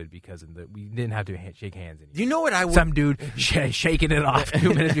COVID because we didn't have to shake hands anymore. Do you know what I would... Some dude shaking it off 2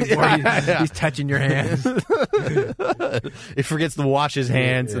 minutes before he's touching your hands. He forgets to wash his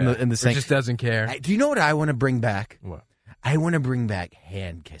hands in the sink. Or just doesn't care. Do you know what I want to bring back? What? I want to bring back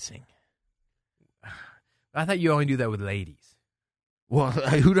hand kissing. I thought you only do that with ladies. Well,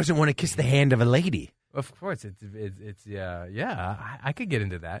 who doesn't want to kiss the hand of a lady? Of course, it's I could get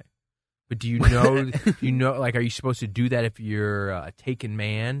into that. But do you know, like, are you supposed to do that if you're a taken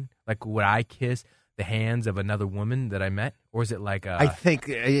man? Like, would I kiss the hands of another woman that I met? Or is it like I think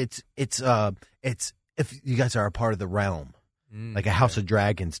it's if you guys are a part of the realm, like a House of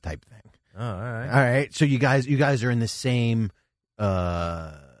Dragons type thing. Oh, all right. All right. So you guys are in the same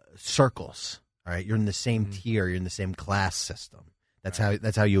circles. All right. You're in the same tier. You're in the same class system. That's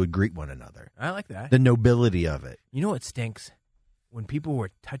how you would greet one another. I like that. The nobility of it. You know what stinks? When people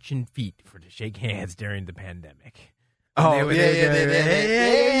were touching feet to shake hands during the pandemic. Oh, yeah.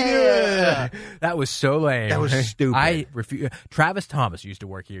 That was so lame. That was stupid. I refuse. Travis Thomas used to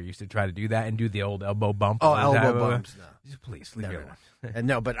work here. Used to try to do that and do the old elbow bump. Oh, elbow bumps. No. Please leave it alone.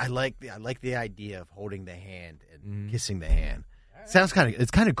 No, but I like the idea of holding the hand and kissing the hand. It's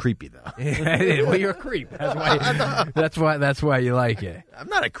kind of creepy though. Well, you're a creep. That's why you like it. I'm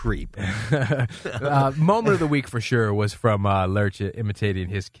not a creep. Moment of the week for sure was from Lurch imitating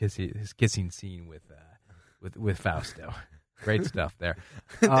his kissing scene with Fausto. Great stuff there.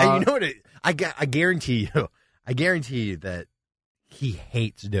 And you know what? I guarantee you that he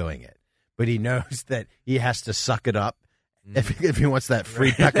hates doing it, but he knows that he has to suck it up. If he wants that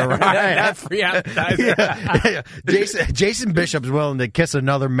free pecorino, that free appetizer. Yeah. Jason Bishop's willing to kiss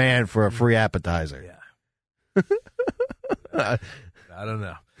another man for a free appetizer. Yeah. I don't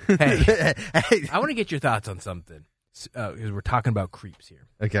know. Hey, I want to get your thoughts on something because we're talking about creeps here.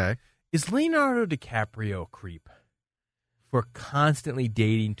 Okay, is Leonardo DiCaprio a creep for constantly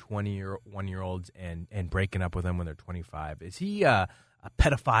dating 21-year-olds and breaking up with them when they're 25? Is he a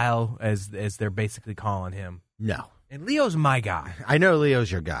pedophile as they're basically calling him? No. And Leo's my guy. I know Leo's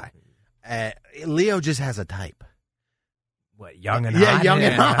your guy. Leo just has a type. What, young and hot? Yeah, young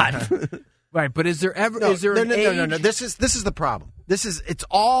and hot. Right, but is there ever no, is there no, an no, age? No. This is the problem. It's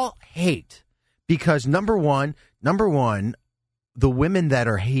all hate because number one, the women that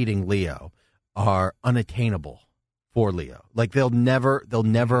are hating Leo are unattainable for Leo. Like they'll never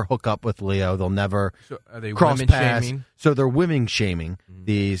hook up with Leo. They'll never are they cross women paths. shaming? So they're women shaming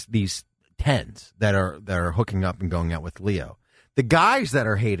these 10s that are hooking up and going out with Leo. The guys that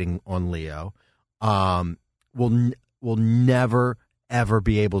are hating on Leo will never ever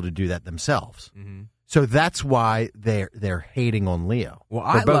be able to do that themselves. Mm-hmm. So that's why they're hating on Leo. Well,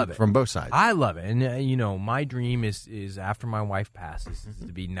 I love it from both sides. I love it, and my dream is after my wife passes is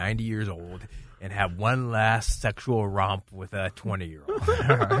to be 90 years old and have one last sexual romp with a 20-year-old.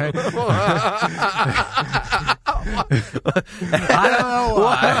 Right? I don't know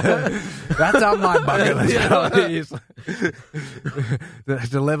why. That's on my bucket list.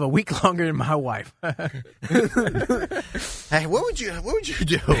 To live a week longer than my wife. Hey, what would you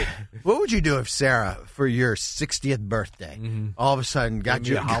do? What would you do if Sarah, for your 60th birthday, all of a sudden got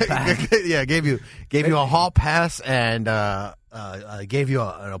you a hall pass? gave you a hall pass and gave you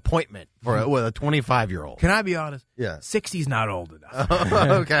an appointment with a 25-year-old. Can I be honest? Yeah. 60's not old enough.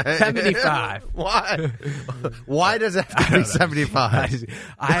 Okay. 75. Why? Why does it have to be 75?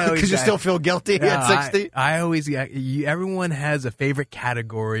 Because you still feel guilty at 60? I always, everyone has a favorite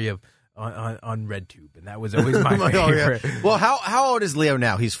category of on RedTube, and that was always my favorite. Yeah. Well, how old is Leo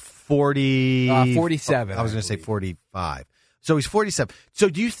now? He's 40. 47. I was going to say 45. So he's 47. So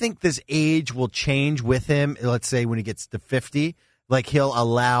do you think this age will change with him? Let's say when he gets to 50, like he'll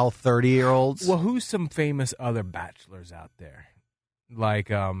allow 30-year-olds? Well, who's some famous other bachelors out there? Like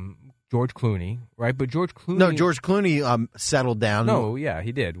George Clooney, right? But George Clooney... No, George Clooney settled down. No, yeah,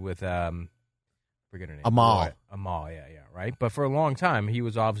 he did with, forget her name. Amal, yeah, right? But for a long time, he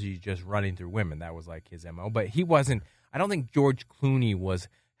was obviously just running through women. That was like his MO. But he wasn't... I don't think George Clooney was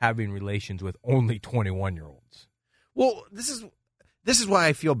having relations with only 21-year-olds. Well, this is why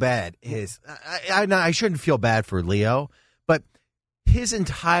I feel bad. I shouldn't feel bad for Leo, but his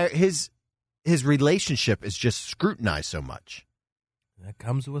relationship is just scrutinized so much. That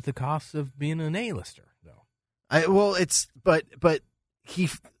comes with the cost of being an A-lister, though. But he,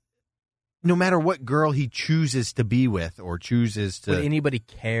 no matter what girl he chooses to be with or chooses to. Would anybody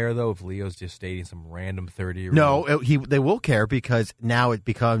care though if Leo's just dating some random 30-year-old? No, they will care because now it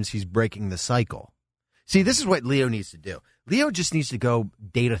becomes he's breaking the cycle. See, this is what Leo needs to do. Leo just needs to go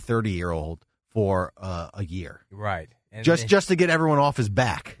date a 30-year-old for a year, right? Just to get everyone off his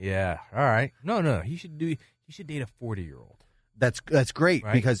back. Yeah. All right. No. He should date a 40-year-old. That's great,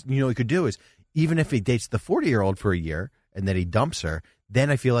 right? Because what he could do is even if he dates the 40-year-old for a year and then he dumps her, then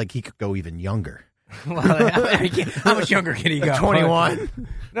I feel like he could go even younger. How much younger can he go? 21.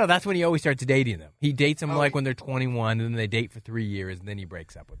 No, that's when he always starts dating them. He dates them like when they're 21, and then they date for 3 years, and then he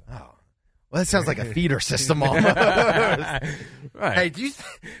breaks up with them. Oh. Well, that sounds like a feeder system almost. Right. Hey, do you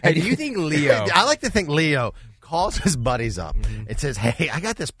think Leo... I like to think Leo calls his buddies up and says, "Hey, I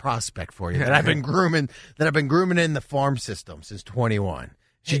got this prospect for you that I've been grooming in the farm system since 21.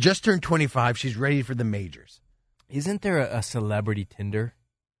 She just turned 25. She's ready for the majors." Isn't there a celebrity Tinder?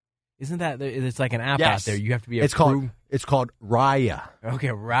 Isn't that it's like an app out there? You have to be It's called Raya. Okay,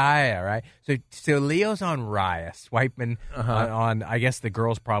 Raya, right? So Leo's on Raya, swiping on. I guess the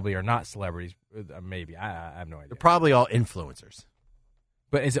girls probably are not celebrities. Maybe I have no idea. They're probably all influencers.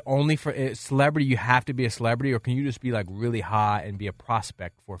 But is it only for celebrity? You have to be a celebrity, or can you just be like really hot and be a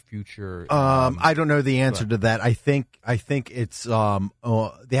prospect for future? I don't know the answer to that. I think it's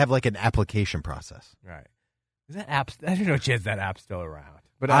they have like an application process. Right. Is that app? I don't know if that app's still around.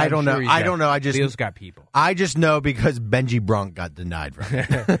 But I don't know. I don't know. Leo's got people. I just know because Benji Brunk got denied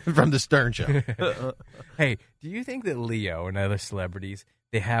from the Stern Show. Hey, do you think that Leo and other celebrities,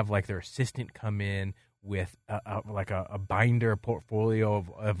 they have like their assistant come in with a binder, a portfolio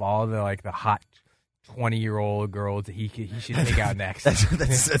of all the hot 20-year-old girls that he should take out next?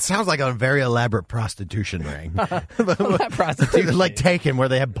 It sounds like a very elaborate prostitution ring. Not prostitution. Like Taken, where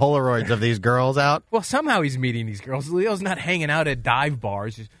they have Polaroids of these girls out. Well, somehow he's meeting these girls. Leo's not hanging out at dive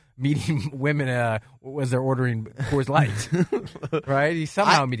bars, just meeting women as they're ordering Coors Light. Right? He's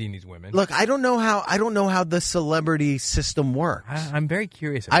somehow meeting these women. Look, I don't know how the celebrity system works. I'm very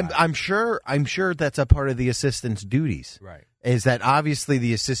curious about I'm sure that's a part of the assistant's duties. Right. Is that obviously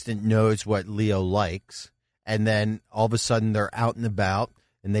the assistant knows what Leo likes, and then all of a sudden they're out and about,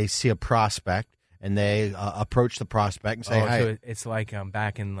 and they see a prospect, and they approach the prospect and say, "Hi." So it's like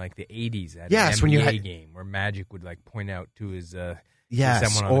back in like the 80s at an NBA when you game where Magic would like point out to his someone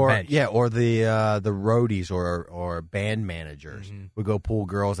on the bench. or the roadies or band managers would go pull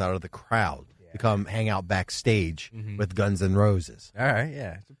girls out of the crowd to come hang out backstage with Guns N' Roses. All right,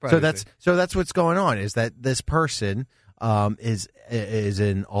 yeah. So that's what's going on. Is that this person is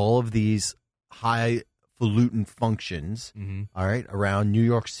in all of these high highfalutin functions, all right, around New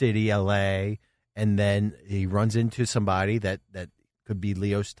York City, L.A., and then he runs into somebody that could be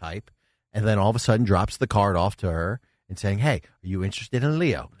Leo's type, and then all of a sudden drops the card off to her and saying, hey, are you interested in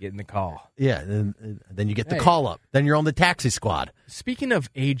Leo? Getting the call. Yeah, and then you get the call up. Then you're on the taxi squad. Speaking of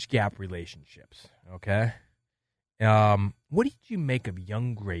age gap relationships, okay, what did you make of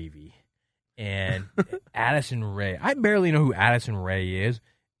Young Gravy and Addison Rae? I barely know who Addison Rae is.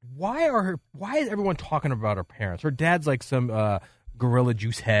 Why is everyone talking about her parents? Her dad's like some Gorilla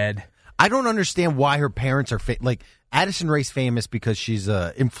Juice head. I don't understand why her parents are like Addison Rae's famous because she's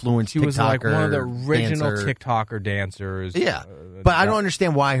a influenced TikToker. She was like one of the original dancer. TikToker dancers. Yeah, but I don't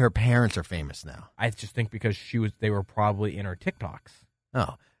understand why her parents are famous now. I just think because they were probably in her TikToks.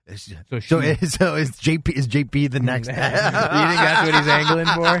 Oh. So is JP the next? You think that's what he's angling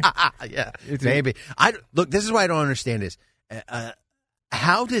for? Yeah, maybe. Look, this is what I don't understand is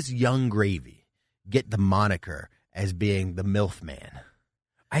how does Young Gravy get the moniker as being the MILF man?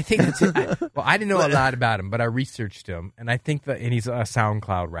 I think that's it. I didn't know a lot about him, but I researched him, and I think and he's a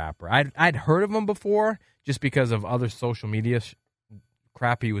SoundCloud rapper. I'd heard of him before just because of other social media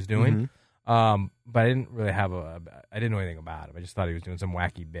crap he was doing. But I didn't really I didn't know anything about him. I just thought he was doing some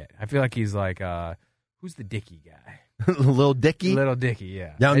wacky bit. I feel like he's like, who's the Dicky guy? Little Dicky? Little Dicky,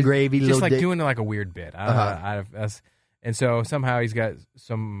 yeah. Young Gravy, just Little like Dick. doing like a weird bit. And so somehow he's got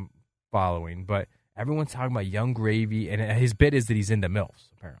some following, but everyone's talking about Young Gravy, and his bit is that he's into MILFs,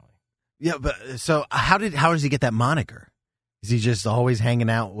 apparently. Yeah, but so how does he get that moniker? Is he just always hanging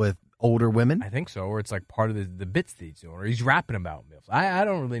out with older women? I think so, or it's like part of the bits that he's doing, or he's rapping about MILFs. I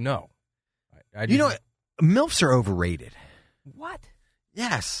don't really know. MILFs are overrated. What?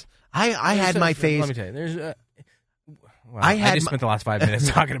 Yes. I had my phase. Let me tell you, there's I just spent the last 5 minutes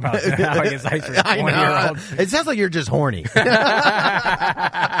talking about how I guess I for 20-year-old. It sounds like you're just horny.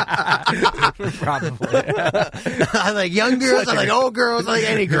 Probably. I like young girls. I like old girls. I like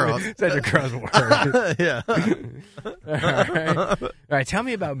any girls. Such a gross word. Yeah. All right. Tell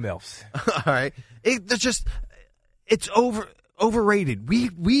me about MILFs. All right. It's overrated.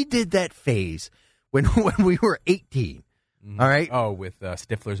 We did that phase when we were 18. All right. Oh, with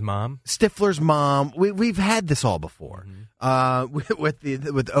Stifler's mom. Stifler's mom. We've had this all before.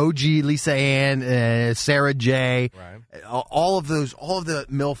 With OG, Lisa Ann, Sarah J. Right. All of the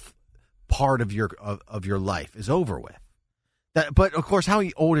MILF part of your life is over with. But of course, how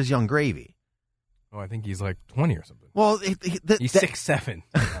old is Young Gravy? Oh, I think he's like 20 or something. Well, he's 6'7".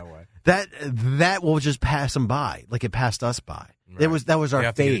 That way. That will just pass him by, like it passed us by. Right. That was our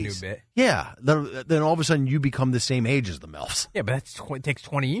have phase. To get a new bit. Yeah. Then all of a sudden you become the same age as the MILFs. Yeah, but it takes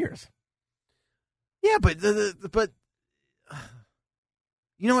 20 years. Yeah, but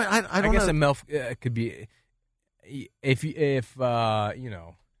you know what? I don't guess know. a MILF could be if you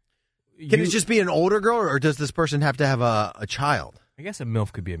know. Can it just be an older girl, or does this person have to have a child? I guess a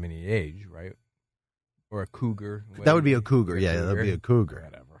MILF could be of any age, right? Or a cougar. That would be a cougar. Yeah, that would be a cougar.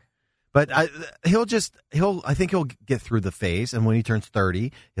 Whatever. But I think he'll get through the phase, and when he turns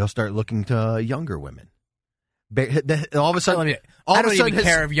 30, he'll start looking to younger women. All of a sudden, I don't even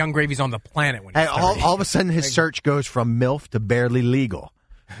care if Young Gravy's on the planet when he's 30. All of a sudden, his search goes from MILF to barely legal.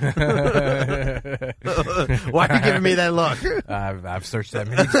 Why are you giving me that look? I've searched that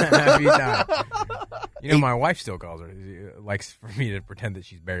many times. You know, my wife still calls her. She likes for me to pretend that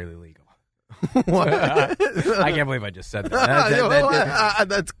she's barely legal. I can't believe I just said that.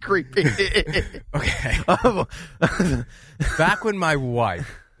 That's creepy. Okay. Back when my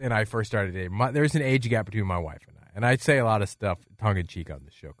wife and I first started dating, there's an age gap between my wife and I. And I'd say a lot of stuff tongue-in-cheek on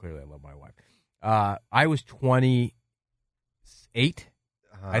the show. Clearly, I love my wife. I was 28,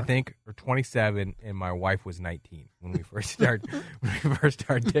 I think, or 27, and my wife was 19 when we first started.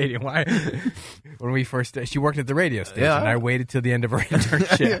 Dating. She worked at the radio station. Yeah. And I waited till the end of her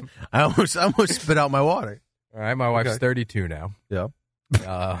internship. I almost spit out my water. All right, my wife's 32 now. Yeah.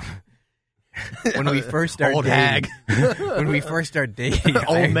 When we first started old dating, hag. When we first started dating,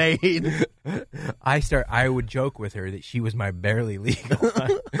 old maid. I would joke with her that she was my barely legal,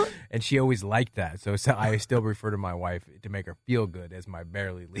 and she always liked that. So I still refer to my wife to make her feel good as my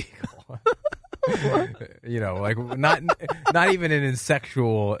barely legal. You know, like not even in a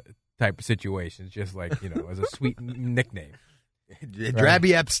sexual type of situations, just like, you know, as a sweet nickname.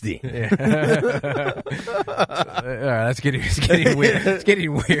 Drabby Epstein. Yeah. It's getting weird. It's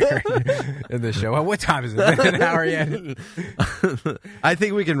getting weird in the show. What time is it? An hour yet? I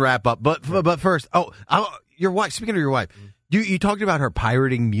think we can wrap up. But first, your wife. Speaking of your wife, you talked about her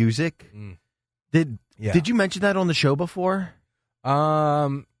pirating music. Did you mention that on the show before? I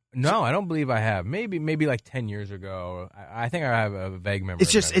No, I don't believe I have. Maybe like 10 years ago. I think I have a vague memory.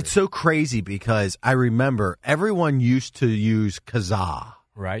 It's so crazy because I remember everyone used to use Kazaa.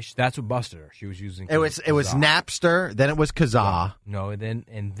 Right, that's what busted her. She was using. It was Napster, then it was Kazaa. No,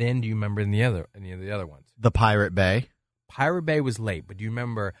 and then do you remember any of the other ones? The Pirate Bay. Pirate Bay was late, but do you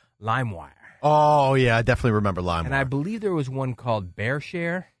remember LimeWire? Oh yeah, I definitely remember LimeWire. And I believe there was one called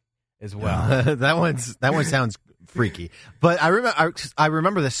BearShare as well. that one sounds freaky. But I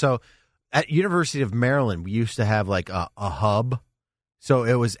remember this. So at University of Maryland, we used to have like a hub. So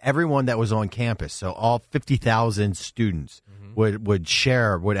it was everyone that was on campus. So all 50,000 students would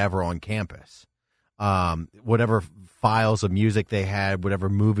share whatever on campus, whatever files of music they had, whatever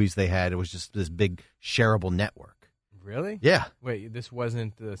movies they had. It was just this big shareable network. Really? Yeah. Wait, this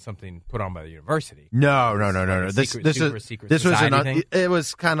wasn't something put on by the university. No. Like This thing? It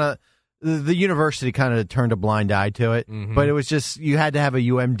was kind of the university kind of turned a blind eye to it, but it was just you had to have a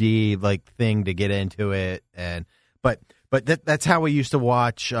UMD like thing to get into it, but that's how we used to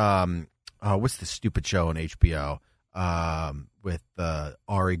watch. What's the stupid show on HBO with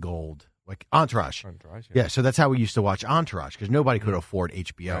Ari Gold, like Entourage? Yeah, so that's how we used to watch Entourage because nobody could afford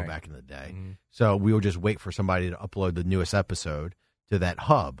HBO back in the day. So we would just wait for somebody to upload the newest episode to that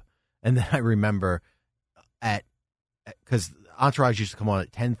hub, and then I remember because Entourage used to come on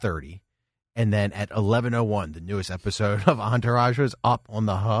at 10:30, and then at 11:01 the newest episode of Entourage was up on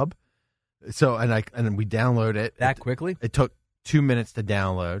the hub. So and we download it that quickly. It took 2 minutes to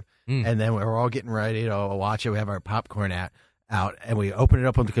download, and then we were all getting ready to watch it. We have our popcorn out, and we open it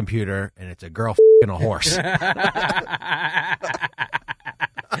up on the computer, and it's a girl f***ing a horse. All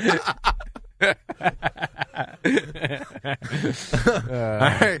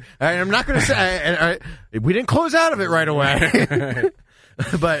right. I'm not going to say we didn't close out of it right away.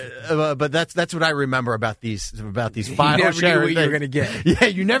 But that's what I remember about these file you never sharing knew what you were going to get. Yeah,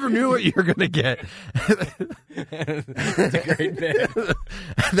 you never knew what you were going to get. That's a great bit.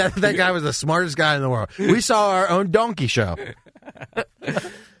 That guy was the smartest guy in the world. We saw our own donkey show.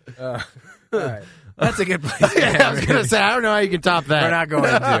 All right. That's a good place. I was going to say, I don't know how you can top that. We're not going to.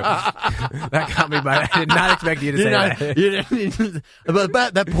 That caught me by. I did not expect you to say that.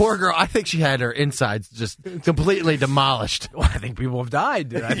 But that poor girl, I think she had her insides just completely demolished. Well, I think people have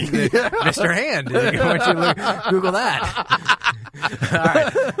died. I think Mr. Hand. Why don't you Google that? All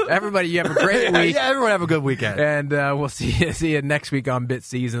right. Everybody, you have a great week. Yeah, everyone have a good weekend. And we'll see you next week on Bit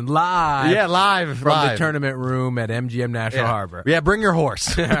Season live. Yeah, live. From the tournament room at MGM National Harbor. Yeah, bring your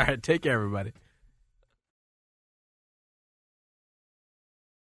horse. All right. Take care, everybody.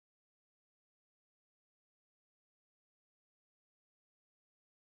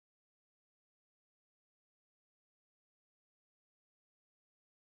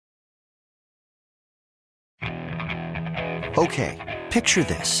 Okay, picture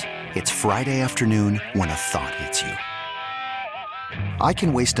this. It's Friday afternoon when a thought hits you. I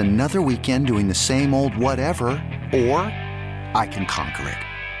can waste another weekend doing the same old whatever, or I can conquer it.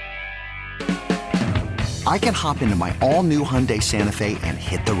 I can hop into my all-new Hyundai Santa Fe and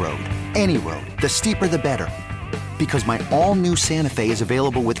hit the road. Any road. The steeper, the better. Because my all-new Santa Fe is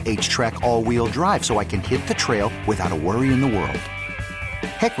available with H-Track all-wheel drive, so I can hit the trail without a worry in the world.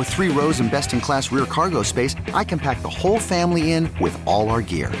 Heck, with 3 rows and best-in-class rear cargo space, I can pack the whole family in with all our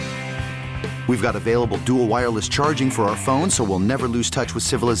gear. We've got available dual wireless charging for our phones, so we'll never lose touch with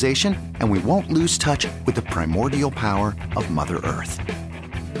civilization, and we won't lose touch with the primordial power of Mother Earth.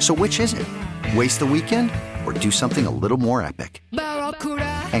 So which is it? Waste the weekend or do something a little more epic?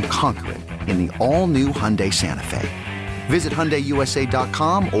 And conquer it in the all-new Hyundai Santa Fe. Visit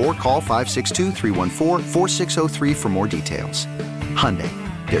HyundaiUSA.com or call 562-314-4603 for more details. Hyundai,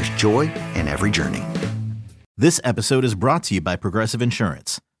 there's joy in every journey. This episode is brought to you by Progressive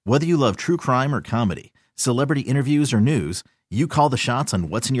Insurance. Whether you love true crime or comedy, celebrity interviews or news, you call the shots on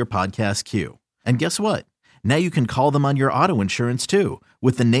what's in your podcast queue. And guess what? Now you can call them on your auto insurance too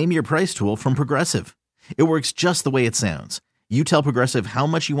with the Name Your Price tool from Progressive. It works just the way it sounds. You tell Progressive how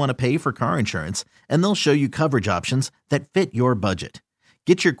much you want to pay for car insurance, and they'll show you coverage options that fit your budget.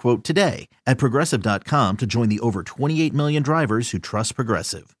 Get your quote today at Progressive.com to join the over 28 million drivers who trust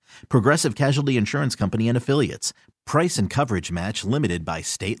Progressive. Progressive Casualty Insurance Company and Affiliates. Price and coverage match limited by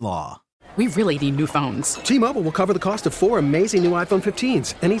state law. We really need new phones. T-Mobile will cover the cost of 4 amazing new iPhone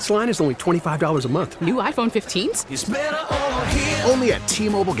 15s, and each line is only $25 a month. New iPhone 15s? It's better over here. Only at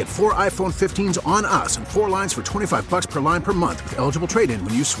T-Mobile, get 4 iPhone 15s on us and 4 lines for $25 per line per month with eligible trade-in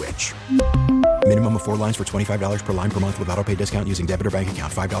when you switch. Minimum of 4 lines for $25 per line per month with autopay discount using debit or bank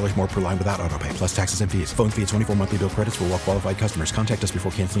account. $5 more per line without autopay, plus taxes and fees. Phone fee at 24 monthly bill credits for well-qualified customers. Contact us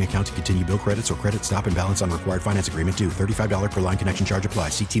before canceling account to continue bill credits or credit stop and balance on required finance agreement due. $35 per line connection charge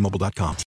applies. See T-Mobile.com.